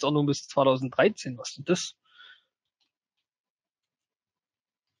 Oder hier geht's auch nur bis 2013. Was ist das?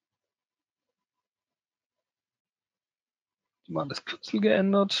 Die haben das Kürzel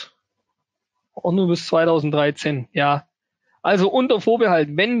geändert. Auch nur bis 2013, ja. Also unter Vorbehalt,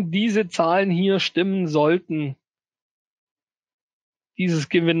 wenn diese Zahlen hier stimmen sollten, dieses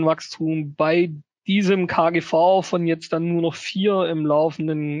Gewinnwachstum bei diesem KGV von jetzt dann nur noch 4 im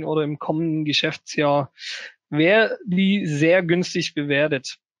laufenden oder im kommenden Geschäftsjahr wäre die sehr günstig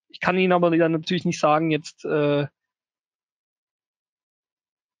bewertet. Ich kann Ihnen aber dann natürlich nicht sagen jetzt, ob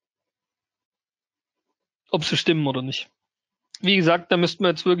sie stimmen oder nicht. Wie gesagt, da müssten wir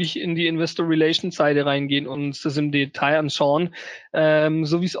jetzt wirklich in die Investor Relations Seite reingehen und uns das im Detail anschauen.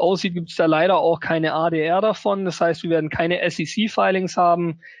 So wie es aussieht, gibt es da leider auch keine ADR davon. Das heißt, wir werden keine SEC-Filings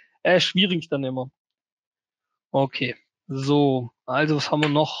haben. Schwierig dann immer. Okay, so, also was haben wir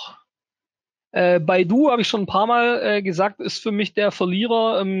noch? Baidu, habe ich schon ein paar Mal gesagt, ist für mich der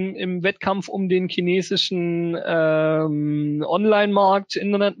Verlierer im Wettkampf um den chinesischen Online-Markt,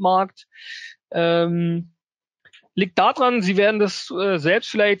 Internetmarkt. Liegt daran, Sie werden das selbst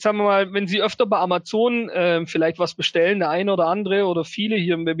vielleicht, sagen wir mal, wenn Sie öfter bei Amazon vielleicht was bestellen, der eine oder andere oder viele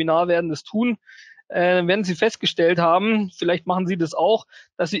hier im Webinar werden das tun, werden Sie festgestellt haben, vielleicht machen Sie das auch,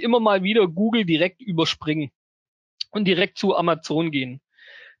 dass Sie immer mal wieder Google direkt überspringen und direkt zu Amazon gehen.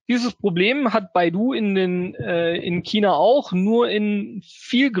 Dieses Problem hat Baidu in China auch, nur in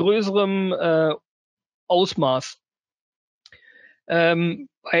viel größerem Ausmaß.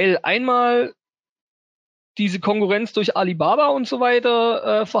 Weil einmal diese Konkurrenz durch Alibaba und so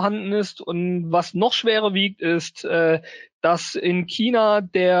weiter vorhanden ist und was noch schwerer wiegt, ist, dass in China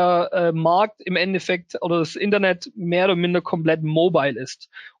der Markt im Endeffekt oder das Internet mehr oder minder komplett mobile ist.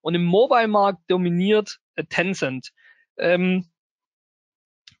 Und im Mobile-Markt dominiert Tencent.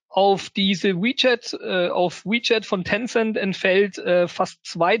 Auf WeChat von Tencent entfällt fast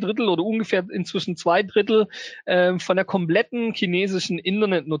 2/3 oder ungefähr inzwischen 2/3 von der kompletten chinesischen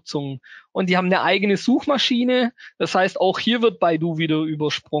Internetnutzung. Und die haben eine eigene Suchmaschine. Das heißt, auch hier wird Baidu wieder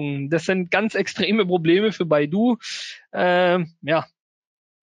übersprungen. Das sind ganz extreme Probleme für Baidu. Ja.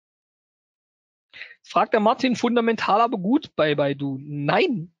 Fragt der Martin, fundamental aber gut bei Baidu?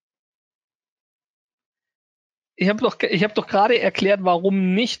 Nein. Ich habe doch gerade erklärt,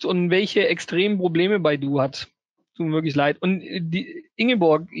 warum nicht und welche extremen Probleme Baidu hat. Tut mir wirklich leid. Und die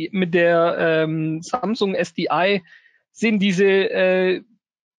Ingeborg mit der Samsung SDI sind diese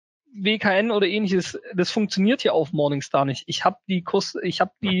WKN oder ähnliches, das funktioniert hier auf Morningstar nicht. Ich habe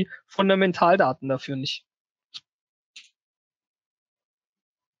die Fundamentaldaten dafür nicht.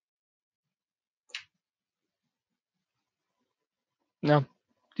 Ja.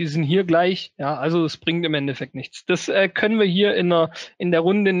 Die sind hier gleich, ja, also es bringt im Endeffekt nichts. Das können wir hier in der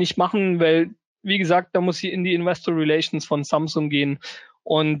Runde nicht machen, weil, wie gesagt, da muss hier in die Investor Relations von Samsung gehen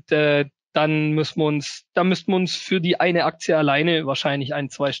und dann müssten wir uns für die eine Aktie alleine wahrscheinlich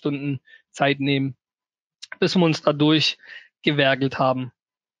 1-2 Stunden Zeit nehmen, bis wir uns da durchgewerkelt haben.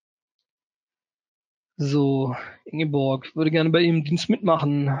 So, Ingeborg, würde gerne bei Ihrem Dienst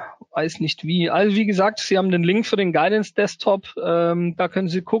mitmachen, weiß nicht wie. Also wie gesagt, Sie haben den Link für den Guidance Desktop, da können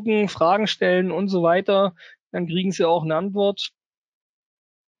Sie gucken, Fragen stellen und so weiter. Dann kriegen Sie auch eine Antwort.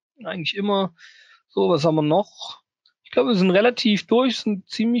 Eigentlich immer. So, was haben wir noch? Ich glaube, wir sind relativ durch, es sind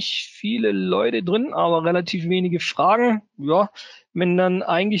ziemlich viele Leute drin, aber relativ wenige Fragen. Ja, wenn dann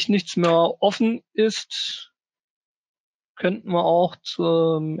eigentlich nichts mehr offen ist, könnten wir auch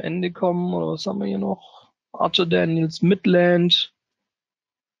zum Ende kommen. Oder was haben wir hier noch? Archer Daniels Midland.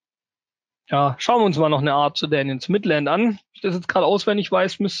 Ja, schauen wir uns mal noch eine Archer Daniels Midland an. Wenn ich das jetzt gerade auswendig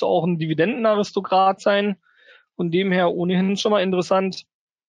weiß, müsste auch ein Dividendenaristokrat sein. Von dem her ohnehin schon mal interessant.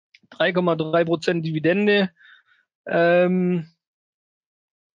 3,3% Dividende. Ja,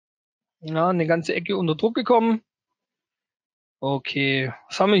 eine ganze Ecke unter Druck gekommen. Okay,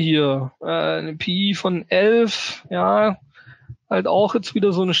 was haben wir hier? Eine PI von 11, ja, halt auch jetzt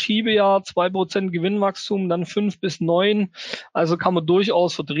wieder so ein Schiebejahr, 2% Gewinnwachstum, dann 5 bis 9. Also kann man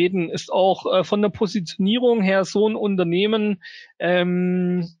durchaus vertreten. Ist auch von der Positionierung her so ein Unternehmen,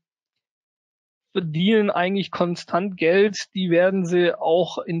 verdienen eigentlich konstant Geld. Die werden sie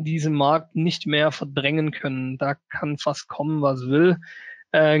auch in diesem Markt nicht mehr verdrängen können. Da kann fast kommen, was will.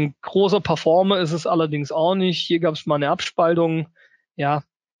 Ein großer Performer ist es allerdings auch nicht. Hier gab es mal eine Abspaltung. Ja,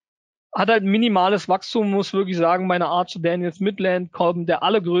 hat halt minimales Wachstum, muss wirklich sagen, bei einer Archer Daniels Midland kommt der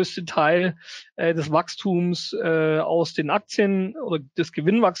allergrößte Teil des Wachstums aus den Aktien oder des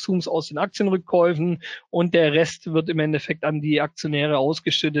Gewinnwachstums aus den Aktienrückkäufen und der Rest wird im Endeffekt an die Aktionäre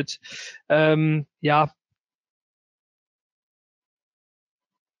ausgeschüttet. Ja,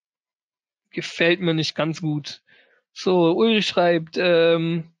 gefällt mir nicht ganz gut. So, Ulrich schreibt,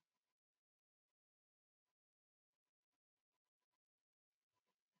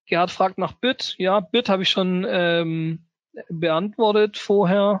 Gerhard fragt nach BIT. Ja, BIT habe ich schon beantwortet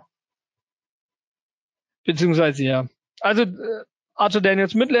vorher. Beziehungsweise ja. Also Archer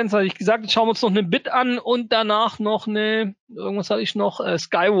Daniels Midlands, hatte ich gesagt, jetzt schauen wir uns noch eine Bit an und danach noch irgendwas hatte ich noch,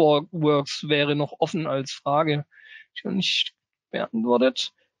 Skyworks wäre noch offen als Frage. Ich noch nicht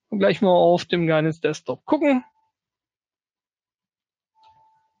beantwortet. Und gleich mal auf dem Guidance Desktop gucken.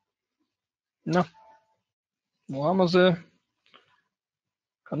 Na, wo haben wir sie?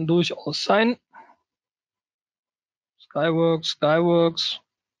 Kann durchaus sein. Skyworks.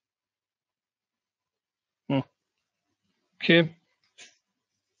 Okay.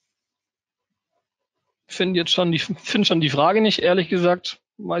 Finde schon die Frage nicht, ehrlich gesagt.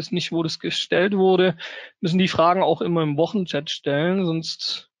 Weiß nicht, wo das gestellt wurde. Müssen die Fragen auch immer im Wochenchat stellen,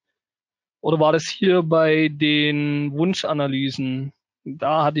 sonst. Oder war das hier bei den Wunschanalysen?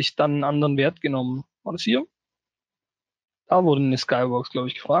 Da hatte ich dann einen anderen Wert genommen. War das hier? Da wurde eine Skyworks, glaube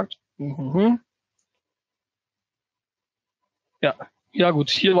ich, gefragt. Ja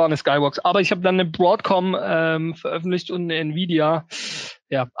gut, hier war eine Skyworks. Aber ich habe dann eine Broadcom veröffentlicht und eine Nvidia.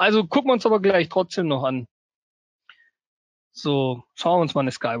 Ja, also gucken wir uns aber gleich trotzdem noch an. So, schauen wir uns mal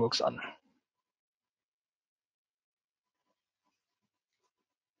eine Skyworks an.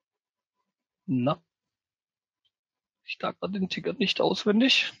 Na, ich da gerade den Ticker nicht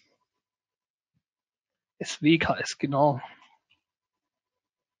auswendig. SWKS, genau.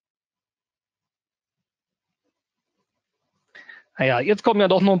 Naja, jetzt kommen ja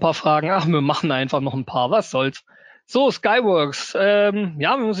doch noch ein paar Fragen. Ach, wir machen einfach noch ein paar. Was soll's? So, Skyworks. Ja, wenn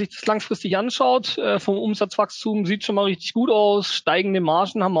man sich das langfristig anschaut, vom Umsatzwachstum sieht schon mal richtig gut aus. Steigende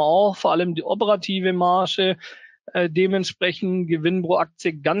Margen haben wir auch, vor allem die operative Marge. Dementsprechend Gewinn pro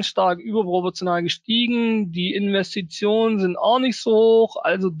Aktie ganz stark überproportional gestiegen. Die Investitionen sind auch nicht so hoch.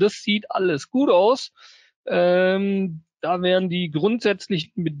 Also das sieht alles gut aus. Da werden die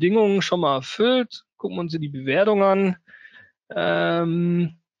grundsätzlichen Bedingungen schon mal erfüllt. Gucken wir uns die Bewertung an.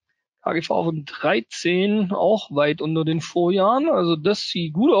 KGV von 13, auch weit unter den Vorjahren. Also das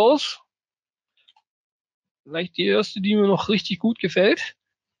sieht gut aus. Vielleicht die erste, die mir noch richtig gut gefällt.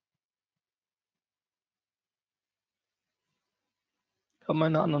 Kann mal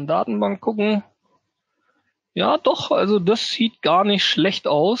in einer anderen Datenbank gucken. Ja, doch, also das sieht gar nicht schlecht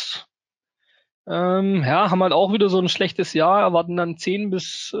aus. Ja, haben halt auch wieder so ein schlechtes Jahr, erwarten dann 10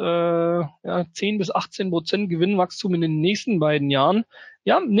 bis 18% Gewinnwachstum in den nächsten beiden Jahren.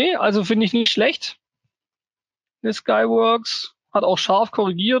 Ja, nee, also finde ich nicht schlecht. Eine Skyworks hat auch scharf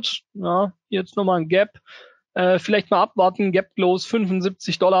korrigiert. Ja, jetzt nochmal ein Gap. Vielleicht mal abwarten. Gap Close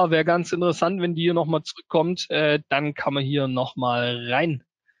 $75 wäre ganz interessant, wenn die hier nochmal zurückkommt. Dann kann man hier nochmal rein.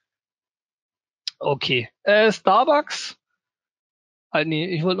 Okay. Starbucks.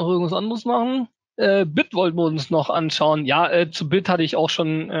 Nee, ich wollte noch irgendwas anderes machen. Bit wollten wir uns noch anschauen. Ja, zu Bit hatte ich auf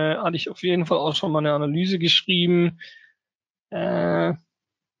jeden Fall auch schon mal eine Analyse geschrieben.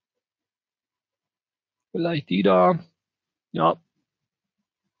 Vielleicht die da. Ja.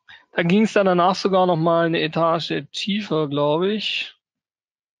 Da ging es dann danach sogar noch mal eine Etage tiefer, glaube ich.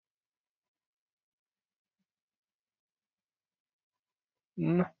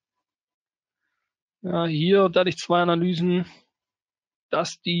 Ja, hier da hatte ich zwei Analysen,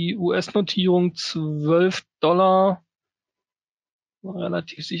 dass die US-Notierung $12,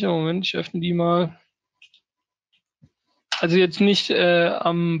 relativ sicher, Moment, ich öffne die mal. Also jetzt nicht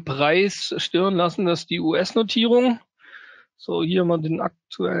am Preis stören lassen, dass die US-Notierung, so hier mal den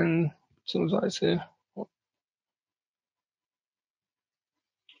aktuellen, beziehungsweise,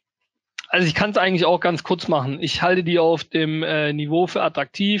 also ich kann es eigentlich auch ganz kurz machen. Ich halte die auf dem Niveau für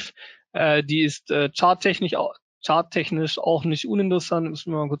attraktiv. Die ist charttechnisch auch nicht uninteressant.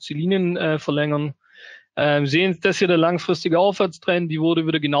 Müssen wir mal kurz die Linien verlängern. Sehen das hier der langfristige Aufwärtstrend. Die wurde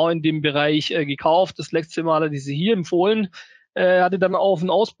wieder genau in dem Bereich gekauft. Das letzte Mal hatte ich sie hier empfohlen. Hatte dann auf einen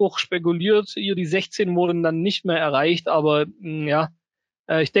Ausbruch spekuliert. Hier die 16 wurden dann nicht mehr erreicht. Aber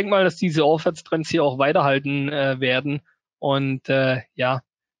ich denke mal, dass diese Aufwärtstrends hier auch weiterhalten werden. Und ja,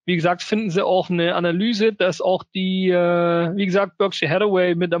 wie gesagt, finden Sie auch eine Analyse, dass auch die, wie gesagt, Berkshire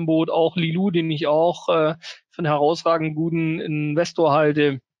Hathaway mit am Boot, auch Lilu, den ich auch für einen herausragend guten Investor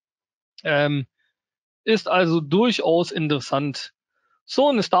halte, ist also durchaus interessant. So,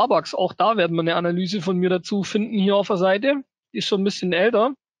 eine Starbucks, auch da werden wir eine Analyse von mir dazu finden hier auf der Seite. Die ist schon ein bisschen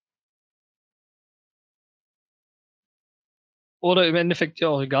älter. Oder im Endeffekt ja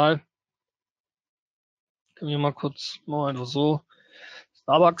auch egal. Können wir mal kurz, machen wir einfach so.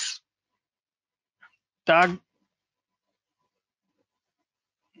 Starbucks. Da,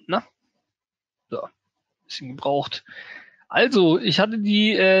 so, bisschen gebraucht. Also, ich hatte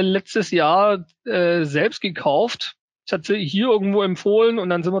die letztes Jahr selbst gekauft. Ich hatte sie hier irgendwo empfohlen und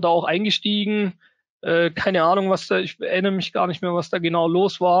dann sind wir da auch eingestiegen. Keine Ahnung, ich erinnere mich gar nicht mehr, was da genau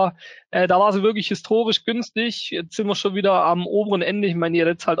los war. Da war sie wirklich historisch günstig. Jetzt sind wir schon wieder am oberen Ende. Ich meine, ihr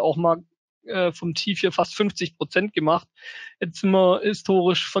hättet halt auch mal vom Tief hier fast 50% gemacht. Jetzt sind wir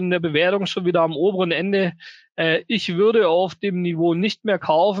historisch von der Bewertung schon wieder am oberen Ende. Ich würde auf dem Niveau nicht mehr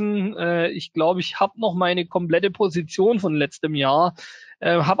kaufen. Ich glaube, ich habe noch meine komplette Position von letztem Jahr,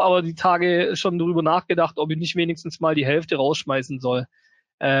 habe aber die Tage schon darüber nachgedacht, ob ich nicht wenigstens mal die Hälfte rausschmeißen soll.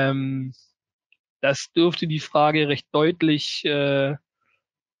 Ähm, Das dürfte die Frage recht deutlich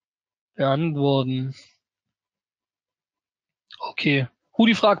beantworten. Okay.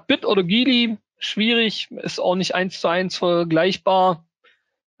 Rudi fragt Bit oder Gili. Schwierig, ist auch nicht 1:1 vergleichbar.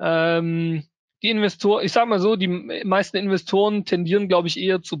 Die Investoren, ich sag mal so, die meisten Investoren tendieren, glaube ich,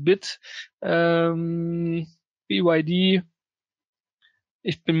 eher zu Bit. BYD,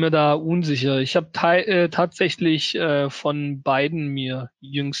 ich bin mir da unsicher. Ich habe tatsächlich von beiden mir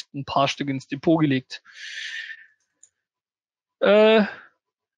jüngst ein paar Stück ins Depot gelegt.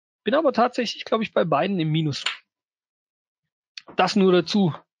 Bin aber tatsächlich, glaube ich, bei beiden im Minus. Das nur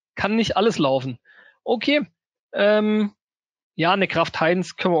dazu. Kann nicht alles laufen. Okay. Ja, eine Kraft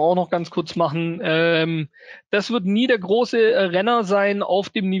Heinz können wir auch noch ganz kurz machen. Das wird nie der große Renner sein. Auf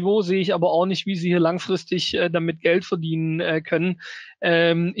dem Niveau sehe ich aber auch nicht, wie sie hier langfristig damit Geld verdienen können.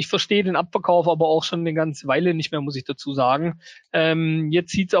 Ich verstehe den Abverkauf aber auch schon eine ganze Weile nicht mehr, muss ich dazu sagen.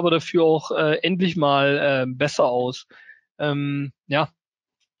 Jetzt sieht es aber dafür auch endlich mal besser aus. Ja,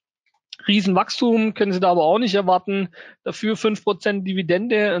 Riesenwachstum können Sie da aber auch nicht erwarten. Dafür 5%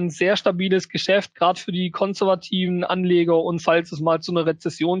 Dividende, ein sehr stabiles Geschäft, gerade für die konservativen Anleger. Und falls es mal zu einer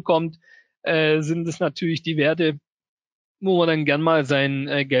Rezession kommt, sind es natürlich die Werte, wo man dann gern mal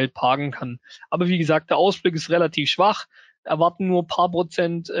sein Geld parken kann. Aber wie gesagt, der Ausblick ist relativ schwach. Erwarten nur ein paar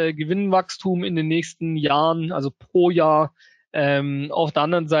Prozent Gewinnwachstum in den nächsten Jahren, also pro Jahr. Auf der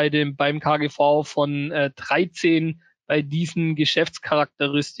anderen Seite beim KGV von 13 bei diesen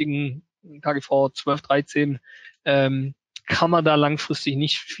Geschäftscharakteristiken, KGV 12, 13, kann man da langfristig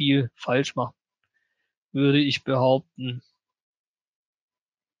nicht viel falsch machen, würde ich behaupten.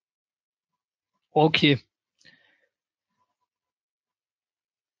 Okay.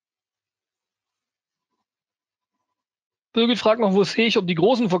 Birgit fragt noch, wo sehe ich, ob die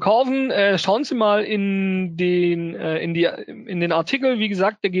Großen verkaufen. Schauen Sie mal in den Artikel. Wie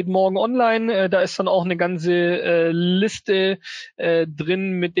gesagt, der geht morgen online. Da ist dann auch eine ganze Liste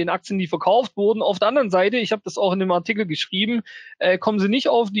drin mit den Aktien, die verkauft wurden. Auf der anderen Seite, ich habe das auch in dem Artikel geschrieben, kommen Sie nicht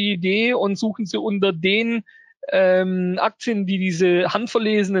auf die Idee und suchen Sie unter den Aktien, die diese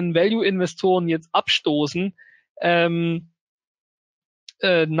handverlesenen Value-Investoren jetzt abstoßen,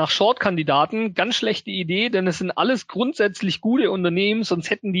 nach Short-Kandidaten. Ganz schlechte Idee, denn es sind alles grundsätzlich gute Unternehmen,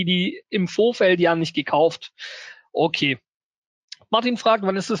 sonst hätten die im Vorfeld ja nicht gekauft. Okay. Martin fragt,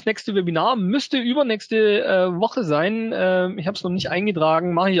 wann ist das nächste Webinar? Müsste übernächste Woche sein. Ich habe es noch nicht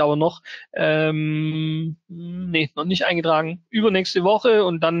eingetragen, mache ich aber noch. Nee, noch nicht eingetragen. Übernächste Woche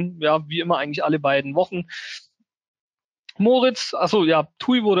und dann, ja, wie immer eigentlich alle beiden Wochen. Moritz, achso, ja,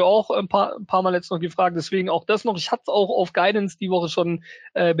 TUI wurde auch ein paar Mal jetzt noch gefragt, deswegen auch das noch. Ich hatte es auch auf Guidance die Woche schon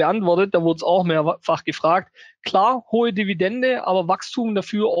beantwortet, da wurde es auch mehrfach gefragt. Klar, hohe Dividende, aber Wachstum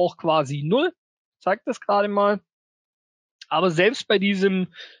dafür auch quasi null. Zeigt das gerade mal. Aber selbst bei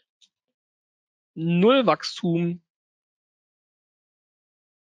diesem Nullwachstum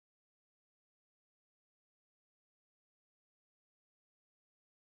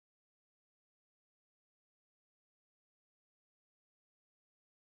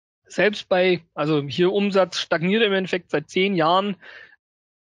also hier Umsatz stagniert im Endeffekt seit 10 Jahren.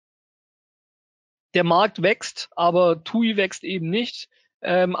 Der Markt wächst, aber TUI wächst eben nicht.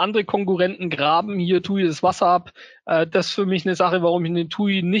 Andere Konkurrenten graben hier TUI das Wasser ab. Das ist für mich eine Sache, warum ich den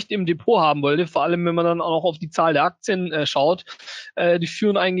TUI nicht im Depot haben wollte. Vor allem, wenn man dann auch noch auf die Zahl der Aktien schaut. Die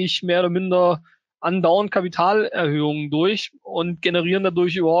führen eigentlich mehr oder minder andauernd Kapitalerhöhungen durch und generieren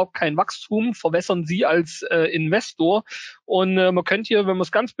dadurch überhaupt kein Wachstum, verwässern sie als Investor. Und man könnte hier, wenn man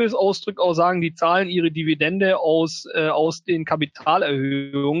es ganz böse ausdrückt, auch sagen, die zahlen ihre Dividende aus den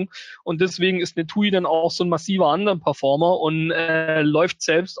Kapitalerhöhungen. Und deswegen ist eine TUI dann auch so ein massiver Underperformer und läuft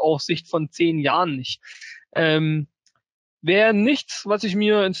selbst auf Sicht von 10 Jahren nicht. Wäre nichts, was ich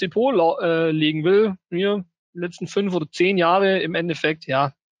mir ins Depot legen will. Mir letzten 5 oder 10 Jahre im Endeffekt,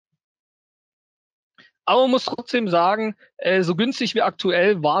 ja. Aber man muss trotzdem sagen, so günstig wie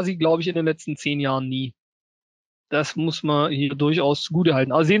aktuell war sie, glaube ich, in den letzten 10 Jahren nie. Das muss man hier durchaus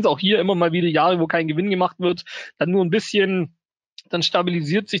zugutehalten. Aber sehen Sie auch hier immer mal wieder Jahre, wo kein Gewinn gemacht wird, dann nur ein bisschen, dann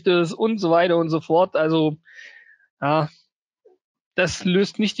stabilisiert sich das und so weiter und so fort. Also, ja, das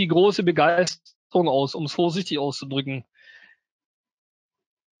löst nicht die große Begeisterung aus, um es vorsichtig auszudrücken.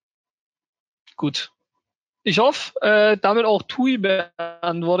 Gut. Ich hoffe, damit auch TUI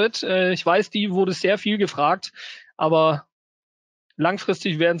beantwortet. Ich weiß, die wurde sehr viel gefragt, aber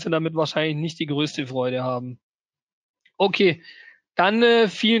langfristig werden sie damit wahrscheinlich nicht die größte Freude haben. Okay, dann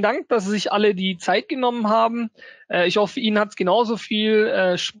vielen Dank, dass Sie sich alle die Zeit genommen haben. Ich hoffe, Ihnen hat es genauso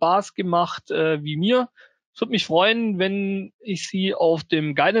viel Spaß gemacht wie mir. Es würde mich freuen, wenn ich Sie auf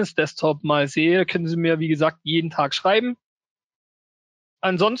dem Guidance Desktop mal sehe. Können Sie mir, wie gesagt, jeden Tag schreiben.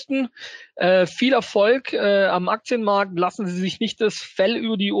 Ansonsten viel Erfolg am Aktienmarkt. Lassen Sie sich nicht das Fell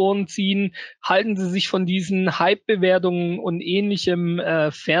über die Ohren ziehen. Halten Sie sich von diesen Hype-Bewertungen und Ähnlichem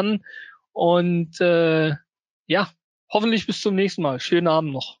fern. Und ja, hoffentlich bis zum nächsten Mal. Schönen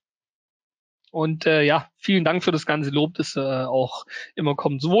Abend noch. Und ja, vielen Dank für das ganze Lob, das auch immer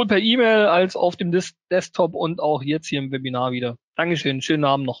kommt. Sowohl per E-Mail als auf dem Desktop und auch jetzt hier im Webinar wieder. Dankeschön. Schönen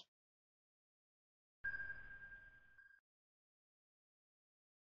Abend noch.